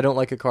yeah, I don't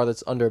like a car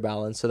that's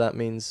underbalanced, so that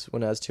means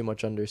when it has too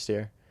much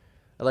understeer.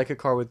 I like a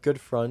car with good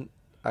front.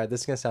 All right,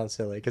 this is going to sound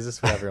silly because this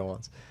is what everyone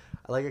wants.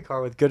 I like a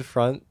car with good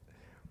front,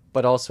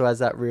 but also has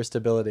that rear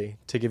stability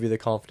to give you the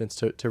confidence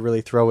to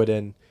really throw it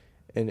in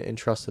and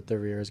trust that the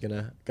rear is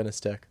gonna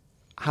stick.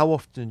 How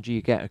often do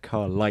you get a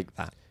car like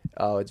that?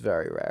 Oh, it's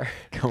very rare.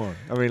 Come on.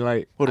 I mean,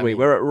 like,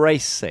 we're at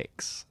race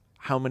 6.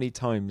 How many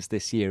times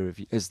this year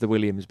has the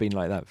Williams been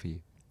like that for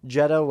you?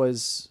 Jeddah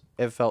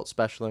it felt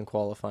special in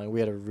qualifying.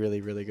 We had a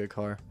really, really good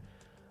car.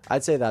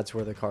 I'd say that's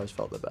where the cars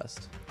felt the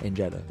best. In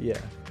Jeddah? Yeah.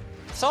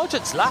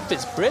 Sargeant's lap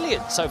is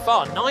brilliant so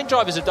far. 9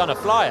 drivers have done a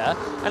flyer,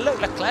 and look,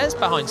 Leclerc's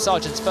behind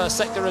Sargeant's first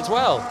sector as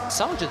well.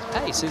 Sargeant's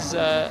pace is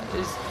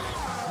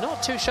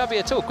not too shabby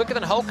at all. Quicker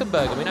than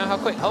Hulkenberg, and we know how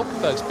quick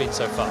Hulkenberg's been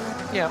so far.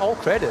 Yeah, all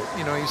credit.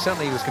 You know, he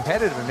was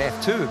competitive in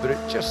F2, but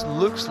it just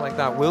looks like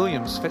that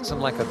Williams fits him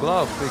like a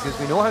glove, because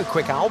we know how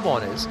quick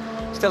Albon is.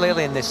 Still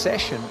early in this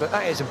session, but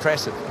that is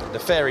impressive. The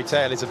fairy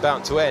tale is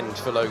about to end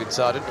for Logan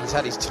Sargeant. He's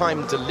had his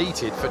time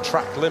deleted for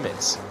track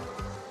limits.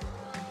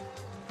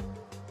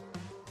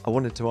 I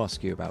wanted to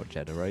ask you about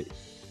Jeddah, right?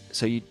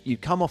 So you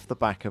come off the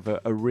back of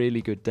a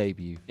really good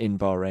debut in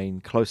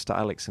Bahrain, close to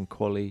Alex and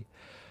Quali.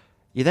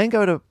 You then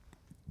go to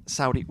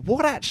Saudi.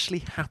 What actually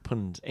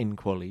happened in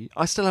Quali?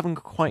 I still haven't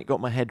quite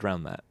got my head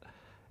around that.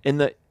 In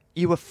that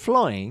you were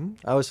flying.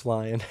 I was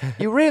flying.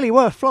 You really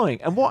were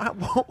flying. And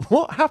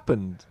what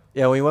happened?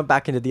 Yeah, when we went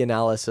back into the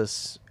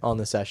analysis on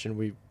the session,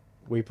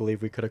 we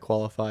believe we could have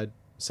qualified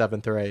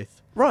 7th or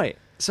 8th. Right.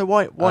 So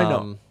why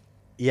not?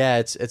 Yeah,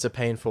 it's a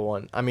painful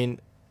one. I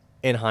mean,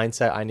 in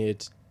hindsight, I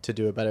needed to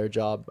do a better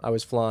job. I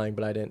was flying,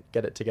 but I didn't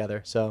get it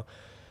together. So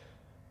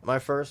my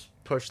first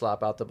push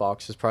lap out the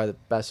box was probably the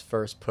best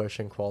first push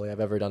in quali I've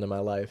ever done in my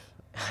life.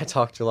 I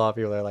talked to a lot of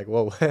people that are like,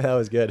 whoa, that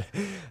was good.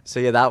 So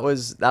yeah, that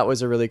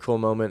was a really cool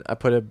moment. I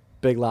put a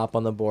big lap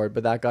on the board,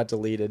 but that got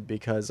deleted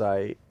because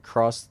I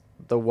crossed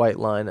the white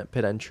line at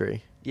pit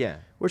entry. Yeah.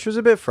 Which was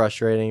a bit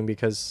frustrating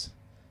because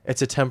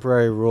it's a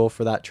temporary rule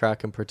for that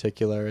track in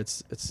particular.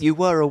 It's You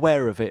were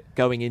aware of it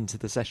going into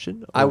the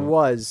session? I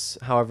was.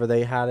 However,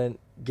 they hadn't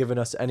given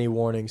us any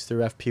warnings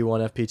through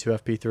FP1, FP2,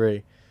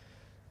 FP3.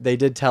 They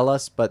did tell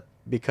us, but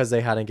because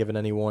they hadn't given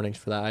any warnings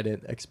for that, I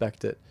didn't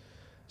expect it.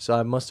 So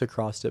I must have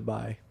crossed it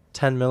by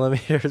 10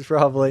 millimeters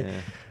probably.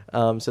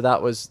 Yeah. So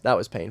that was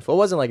painful. It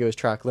wasn't like it was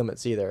track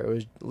limits either. It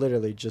was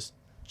literally just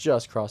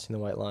crossing the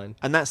white line.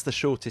 And that's the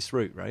shortest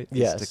route, right?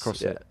 Yes, to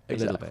cross it a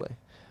exactly. little bit.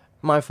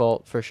 My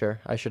fault, for sure.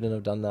 I shouldn't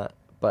have done that.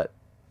 But,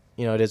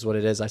 you know, it is what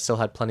it is. I still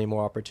had plenty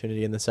more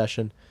opportunity in the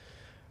session.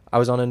 I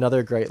was on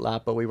another great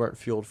lap, but we weren't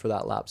fueled for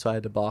that lap, so I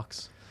had to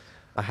box.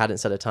 I hadn't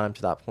set a time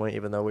to that point,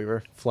 even though we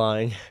were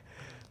flying.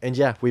 And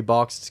yeah, we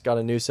boxed, got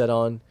a new set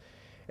on,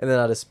 and then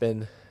had a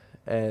spin.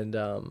 And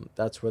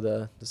that's where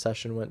the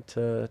session went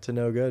to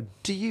no good.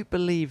 Do you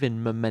believe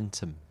in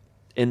momentum?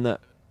 In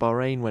that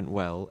Bahrain went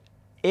well.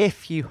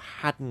 If you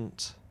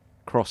hadn't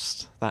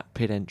crossed that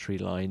pit entry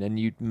line and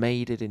you'd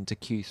made it into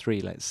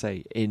Q3, let's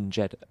say, in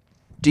Jeddah,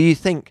 do you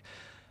think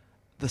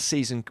the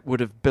season would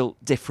have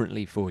built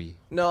differently for you?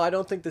 No, I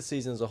don't think the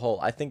season as a whole.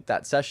 I think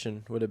that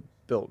session would have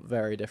built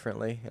very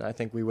differently, and I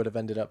think we would have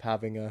ended up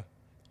having a,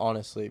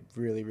 honestly,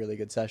 really, really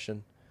good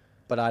session.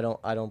 But I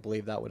don't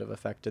believe that would have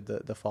affected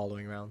the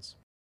following rounds.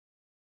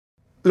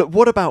 Look,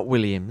 what about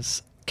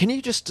Williams? Can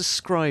you just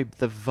describe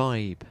the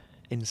vibe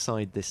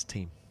inside this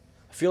team?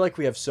 I feel like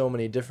we have so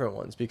many different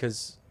ones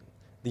because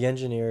the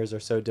engineers are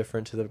so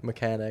different to the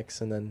mechanics,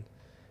 and then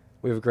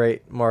we have a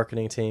great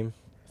marketing team,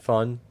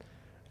 fun.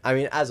 I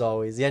mean, as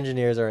always, the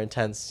engineers are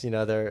intense. You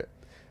know,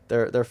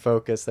 they're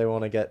focused. They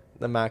want to get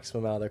the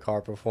maximum out of their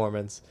car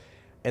performance.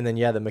 And then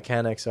yeah, the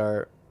mechanics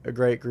are a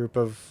great group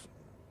of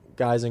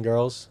guys and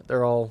girls.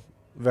 They're all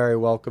very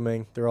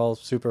welcoming. They're all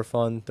super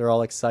fun. They're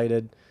all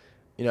excited.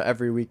 You know,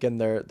 every weekend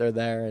they're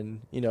there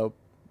and, you know,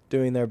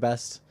 doing their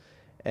best.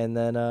 And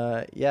then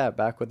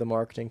back with the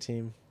marketing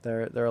team.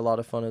 They're a lot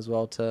of fun as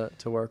well to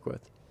work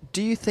with.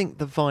 Do you think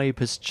the vibe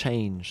has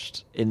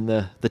changed in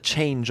the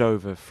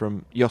changeover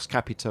from Jos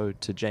Capito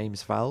to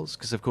James Vowles?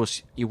 Because of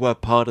course you were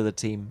part of the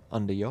team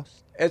under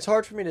Jos. It's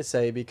hard for me to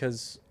say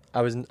because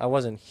I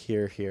wasn't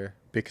here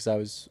because I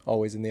was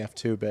always in the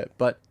F2 bit.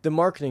 But the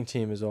marketing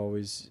team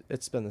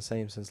it's been the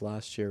same since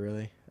last year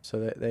really.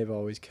 So they've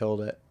always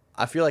killed it.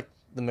 I feel like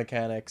the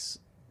mechanics,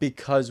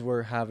 because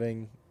we're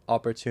having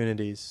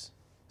opportunities,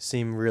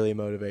 seem really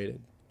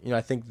motivated. You know,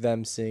 I think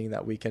them seeing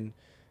that we can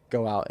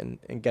go out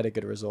and get a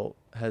good result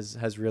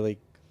has really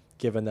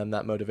given them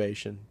that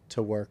motivation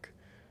to work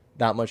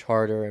that much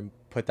harder and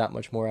put that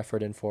much more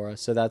effort in for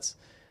us. So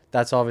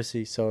that's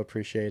obviously so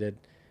appreciated.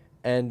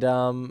 And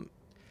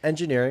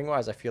engineering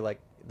wise, I feel like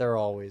they're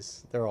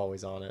always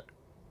on it.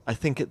 I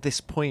think at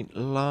this point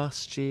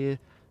last year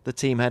the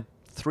team had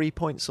 3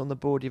 points on the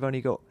board. You've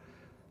only got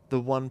the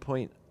 1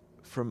 point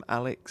from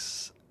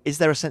Alex. Is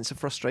there a sense of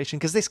frustration?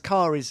 Because this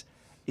car is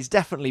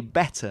definitely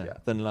better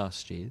than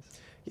last year's.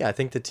 Yeah, I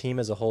think the team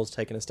as a whole has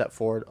taken a step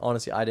forward.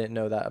 Honestly, I didn't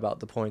know that about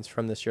the points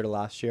from this year to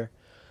last year.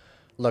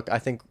 Look, I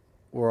think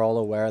we're all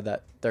aware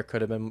that there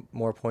could have been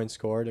more points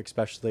scored,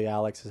 especially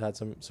Alex has had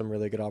some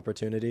really good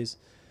opportunities.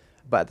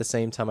 But at the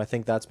same time, I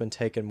think that's been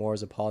taken more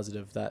as a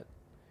positive, that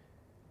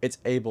it's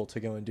able to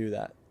go and do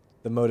that.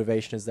 The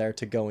motivation is there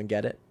to go and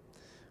get it.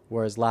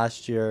 Whereas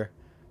last year,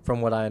 from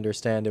what I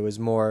understand, it was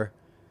more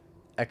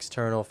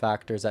external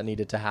factors that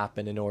needed to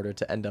happen in order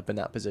to end up in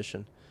that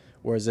position.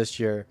 Whereas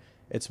this year,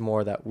 it's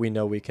more that we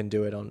know we can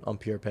do it on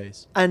pure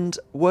pace. And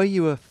were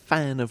you a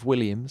fan of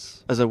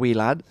Williams as a wee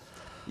lad?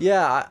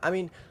 Yeah, I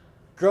mean,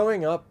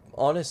 growing up,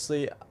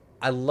 honestly,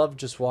 I loved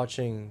just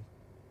watching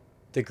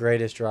the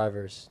greatest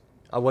drivers.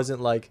 I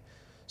wasn't like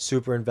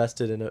super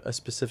invested in a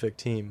specific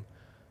team.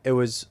 It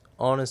was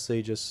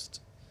honestly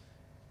just,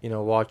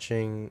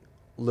 watching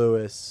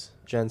Lewis,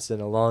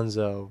 Jensen,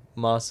 Alonso,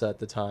 Massa at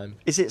the time.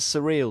 Is it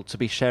surreal to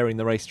be sharing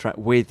the racetrack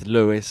with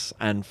Lewis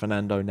and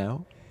Fernando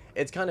now?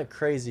 It's kind of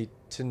crazy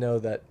to know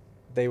that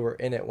they were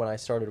in it when I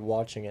started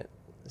watching it.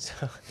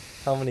 So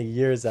how many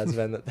years that's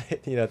been that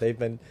they've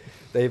been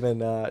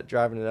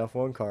driving an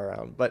F1 car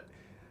around, but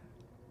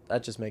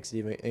that just makes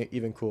it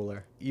even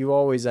cooler. You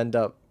always end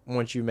up,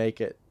 once you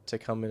make it, to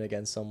come in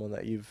against someone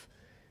that you've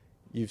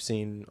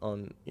seen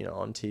on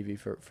on TV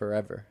for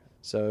forever.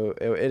 So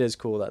it is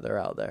cool that they're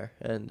out there,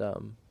 and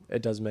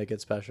it does make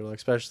it special,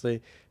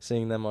 especially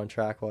seeing them on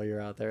track while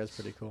you're out there. It's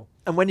pretty cool.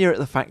 And when you're at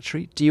the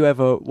factory, do you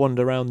ever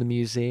wander around the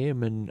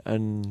museum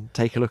and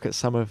take a look at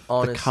some of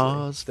Honestly, the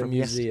cars the from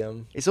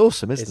museum? It's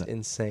awesome, isn't It's it?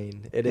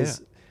 insane. It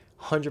is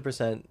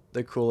 100%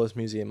 the coolest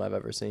museum I've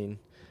ever seen.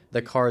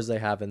 The cars they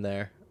have in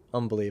there,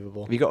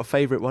 unbelievable. Have you got a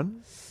favourite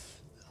one?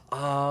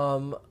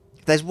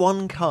 If there's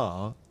one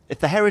car, if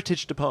the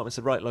heritage department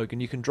said, right, Logan,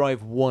 you can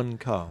drive one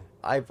car.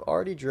 I've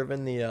already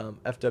driven the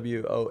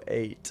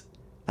FW08.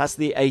 That's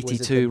the Was it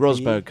 82 the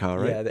Rosberg B? car,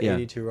 right? Yeah, the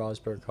 82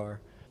 Rosberg car.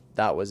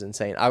 That was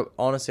insane.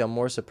 I'm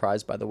more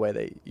surprised by the way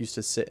they used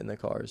to sit in the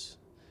cars,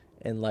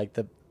 and like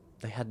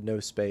they had no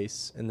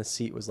space, and the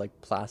seat was like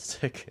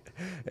plastic,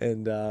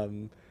 and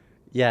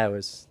it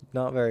was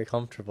not very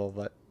comfortable.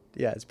 But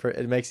yeah,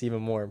 it makes it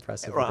even more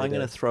impressive. Right, I'm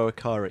going to throw a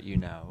car at you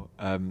now.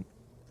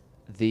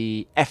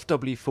 The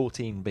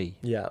FW14B.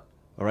 Yeah.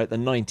 All right, the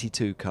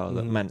 92 car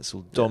that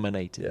Mansell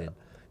dominated in.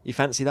 You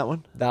fancy that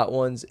one? That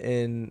one's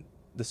in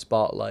the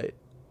spotlight.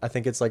 I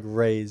think it's like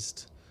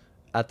raised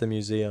at the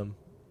museum,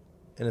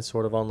 and it's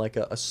sort of on like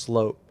a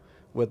slope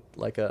with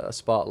like a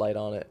spotlight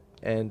on it.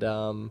 And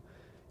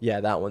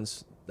that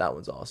one's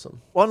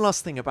awesome. One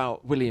last thing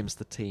about Williams,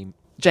 the team.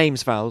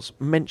 James Vowles,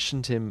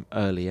 mentioned him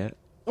earlier.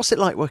 What's it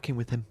like working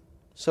with him?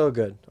 So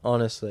good,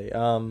 honestly.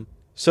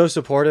 So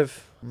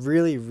supportive.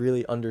 Really,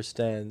 really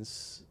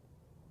understands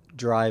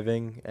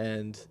driving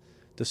and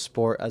the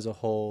sport as a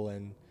whole,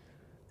 and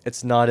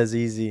it's not as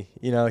easy.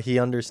 He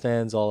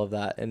understands all of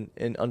that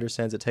and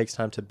understands it takes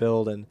time to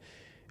build, and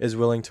is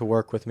willing to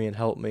work with me and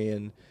help me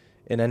in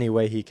any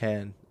way he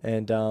can.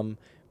 And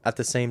at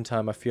the same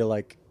time, I feel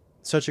like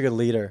such a good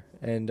leader,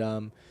 and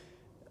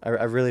I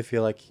really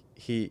feel like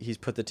he's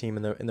put the team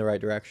in the right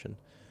direction.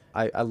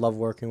 I love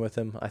working with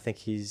him. I think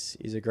he's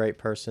a great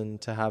person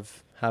to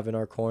have in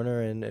our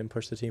corner and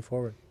push the team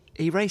forward.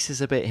 He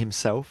races a bit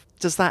himself.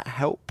 Does that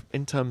help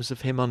in terms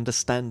of him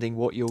understanding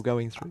what you're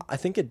going through? I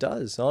think it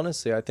does,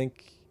 honestly. I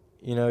think,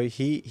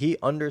 he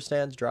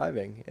understands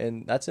driving,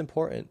 and that's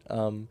important.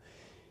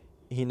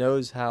 He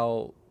knows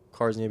how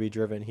cars need to be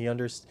driven.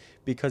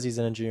 Because he's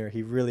an engineer,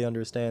 he really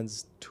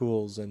understands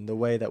tools and the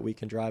way that we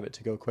can drive it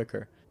to go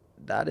quicker.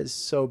 That is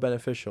so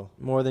beneficial,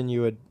 more than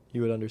you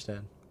would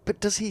understand.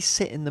 But does he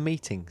sit in the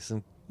meetings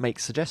and make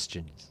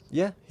suggestions?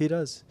 Yeah, he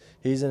does.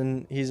 He's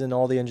in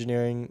all the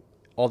engineering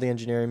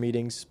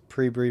meetings,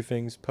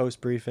 pre-briefings,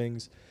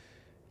 post-briefings.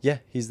 Yeah,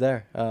 he's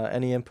there.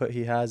 Any input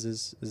he has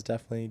is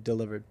definitely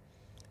delivered.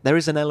 There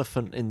is an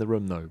elephant in the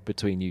room, though,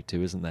 between you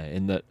two, isn't there?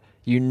 In that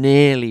you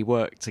nearly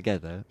worked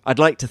together. I'd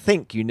like to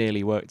think you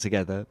nearly worked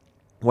together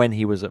when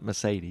he was at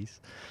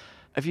Mercedes.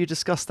 Have you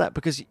discussed that?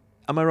 Because,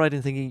 am I right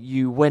in thinking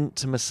you went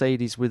to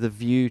Mercedes with a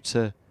view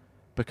to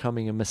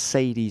becoming a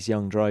Mercedes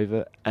young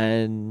driver,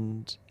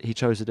 and he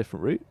chose a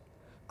different route?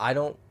 I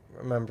don't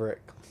remember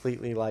it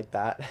completely like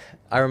that.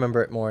 I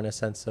remember it more in a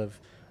sense of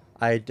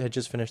I had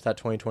just finished that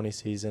 2020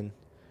 season.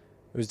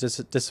 It was just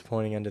a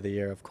disappointing end of the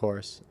year, of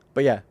course.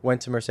 But yeah,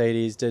 went to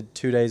Mercedes, did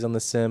 2 days on the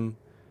sim.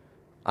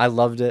 I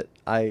loved it.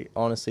 I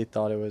honestly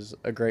thought it was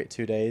a great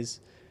 2 days.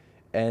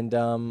 And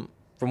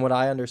from what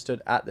I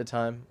understood at the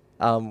time,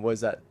 was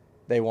that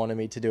they wanted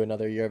me to do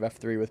another year of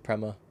F3 with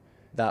Prema.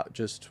 That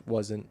just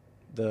wasn't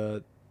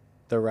the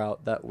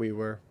route that we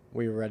were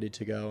ready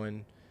to go,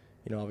 and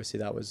obviously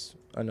that was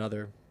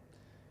another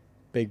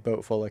big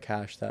boat full of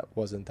cash that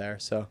wasn't there.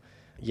 So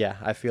yeah,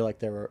 I feel like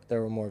there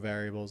were more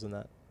variables in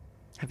that.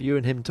 Have you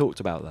and him talked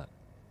about that?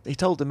 He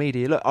told the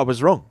media, look, I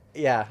was wrong.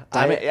 Yeah,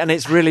 Damn it. And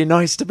it's really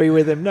nice to be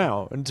with him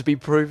now and to be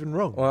proven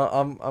wrong.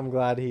 Well, I'm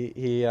glad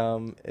he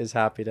is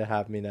happy to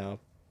have me now.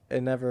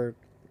 It never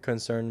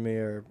concerned me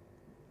or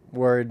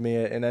worried me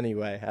in any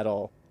way at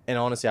all. And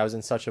honestly, I was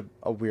in such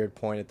a weird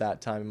point at that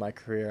time in my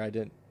career.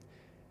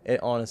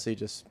 It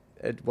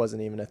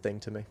wasn't even a thing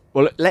to me.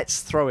 Well,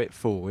 let's throw it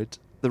forward.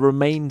 The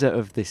remainder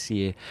of this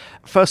year.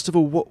 First of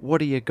all,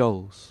 what are your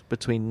goals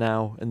between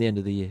now and the end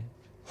of the year?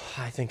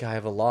 I think I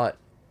have a lot.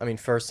 I mean,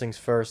 first things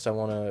first, I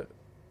want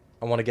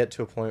to get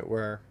to a point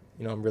where,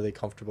 I'm really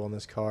comfortable in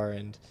this car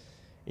and,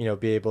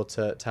 be able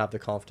to have the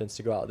confidence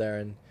to go out there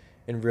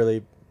and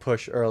really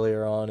push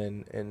earlier on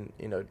and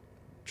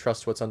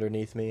trust what's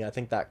underneath me. I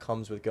think that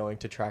comes with going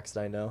to tracks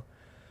that I know.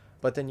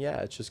 But then, yeah,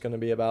 it's just going to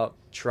be about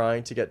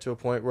trying to get to a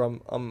point where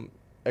I'm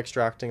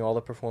extracting all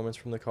the performance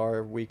from the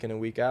car week in and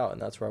week out,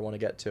 and that's where I want to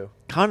get to.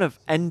 Kind of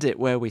end it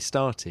where we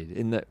started,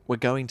 in that we're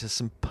going to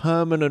some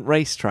permanent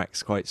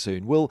racetracks quite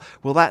soon. Will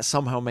that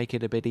somehow make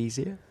it a bit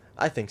easier?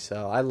 I think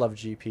so. I love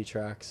GP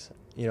tracks.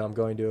 I'm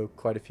going to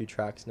quite a few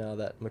tracks now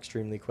that I'm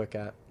extremely quick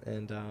at,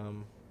 and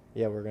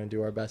we're going to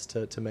do our best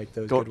to make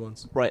those good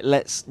ones. Right,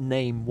 let's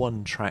name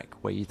one track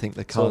where you think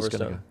the car's going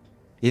to go. Silverstone.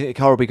 You think the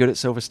car will be good at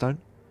Silverstone?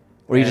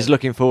 Or are you just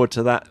looking forward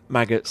to that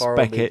Maggots,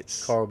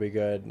 Beckett's? Car will be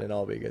good, and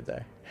I'll be good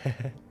there.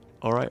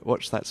 All right,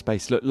 watch that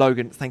space. Look,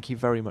 Logan, thank you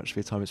very much for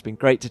your time. It's been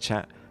great to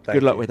chat.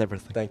 Good luck with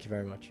everything. Thank you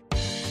very much.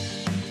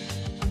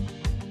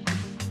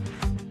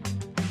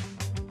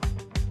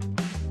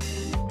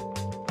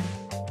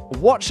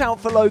 Watch out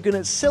for Logan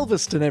at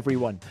Silverstone,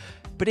 everyone.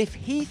 But if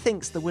he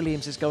thinks the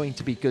Williams is going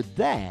to be good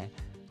there,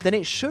 then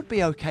it should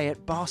be okay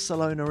at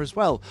Barcelona as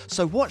well.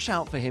 So watch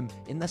out for him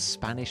in the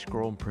Spanish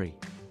Grand Prix.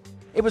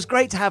 It was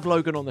great to have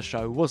Logan on the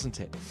show,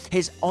 wasn't it?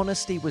 His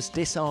honesty was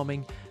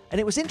disarming, and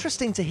it was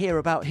interesting to hear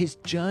about his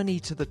journey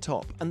to the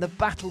top and the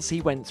battles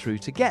he went through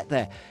to get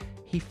there.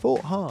 He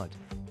fought hard,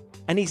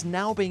 and he's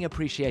now being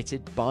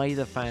appreciated by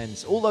the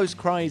fans. All those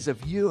cries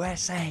of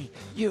USA,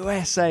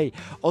 USA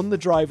on the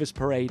drivers'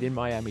 parade in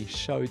Miami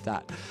showed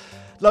that.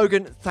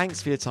 Logan,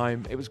 thanks for your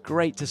time. It was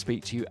great to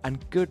speak to you,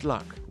 and good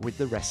luck with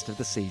the rest of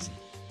the season.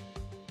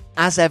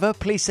 As ever,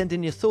 please send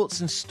in your thoughts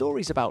and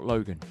stories about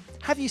Logan.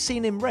 Have you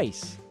seen him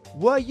race?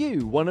 Were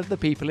you one of the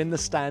people in the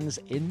stands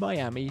in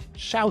Miami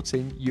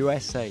shouting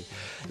USA?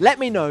 Let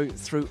me know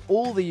through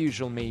all the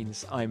usual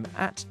means. I'm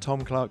at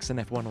Tom Clarkson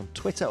F1 on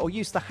Twitter, or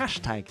use the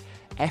hashtag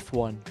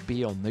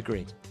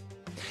F1BeyondTheGrid.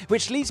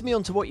 Which leads me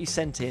on to what you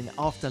sent in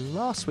after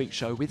last week's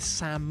show with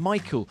Sam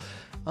Michael.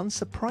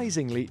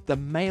 Unsurprisingly, the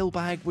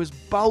mailbag was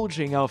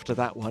bulging after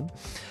that one.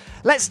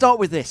 Let's start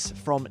with this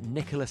from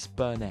Nicholas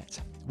Burnett.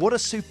 What a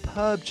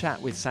superb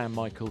chat with Sam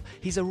Michael.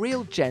 He's a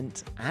real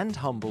gent and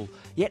humble,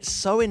 yet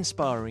so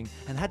inspiring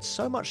and had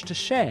so much to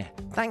share.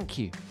 Thank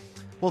you.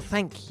 Well,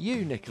 thank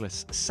you,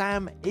 Nicholas.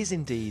 Sam is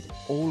indeed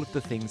all of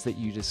the things that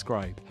you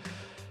describe.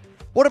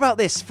 What about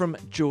this from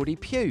Geordie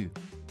Pugh?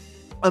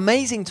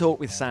 Amazing talk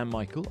with Sam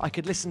Michael. I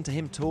could listen to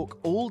him talk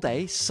all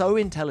day, so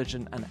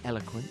intelligent and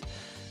eloquent.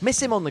 Miss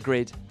him on the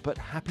grid, but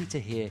happy to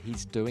hear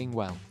he's doing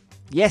well.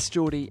 Yes,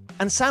 Geordie,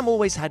 and Sam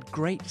always had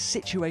great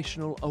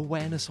situational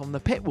awareness on the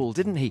pit wall,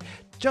 didn't he?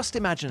 Just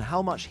imagine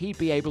how much he'd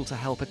be able to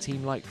help a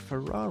team like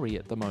Ferrari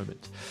at the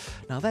moment.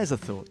 Now there's a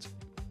thought.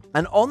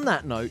 And on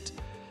that note,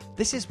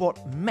 this is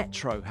what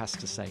Metro has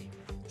to say.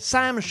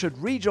 Sam should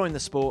rejoin the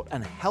sport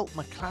and help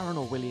McLaren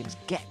or Williams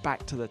get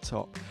back to the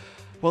top.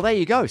 Well, there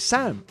you go.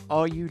 Sam,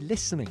 are you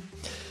listening?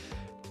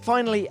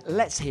 Finally,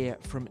 let's hear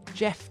from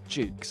Jeff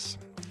Jukes.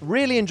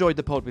 Really enjoyed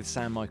the pod with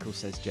Sam Michael,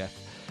 says Jeff.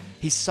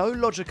 He's so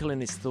logical in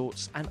his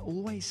thoughts and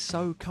always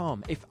so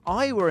calm. If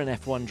I were an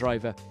F1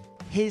 driver,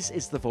 his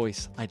is the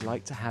voice I'd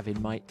like to have in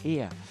my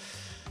ear.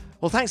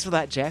 Well, thanks for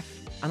that, Jeff.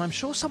 And I'm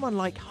sure someone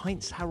like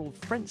Heinz-Harald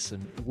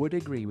Frentzen would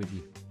agree with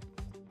you.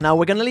 Now,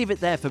 we're going to leave it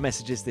there for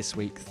messages this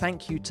week.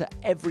 Thank you to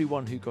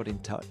everyone who got in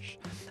touch.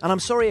 And I'm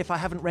sorry if I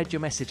haven't read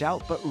your message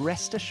out, but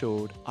rest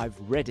assured, I've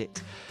read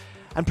it.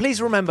 And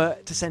please remember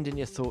to send in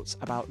your thoughts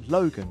about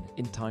Logan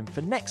in time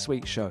for next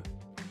week's show.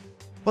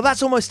 Well,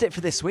 that's almost it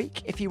for this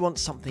week. If you want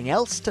something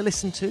else to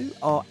listen to,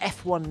 our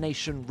F1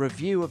 Nation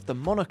review of the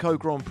Monaco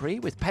Grand Prix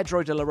with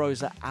Pedro de la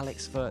Rosa,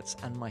 Alex Wirtz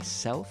and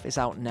myself is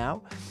out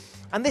now.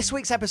 And this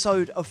week's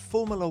episode of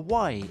Formula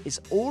Y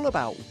is all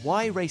about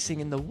why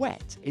racing in the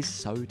wet is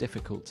so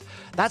difficult.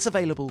 That's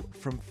available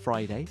from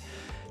Friday.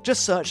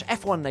 Just search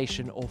F1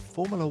 Nation or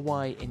Formula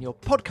Y in your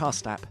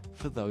podcast app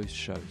for those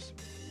shows.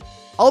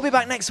 I'll be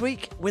back next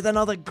week with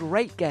another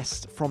great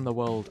guest from the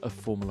world of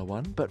Formula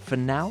One. But for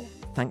now,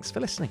 thanks for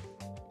listening.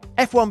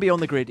 F1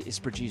 Beyond the Grid is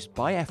produced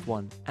by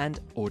F1 and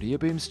Audio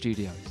Boom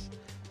Studios.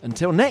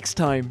 Until next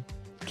time,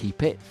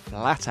 keep it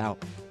flat out.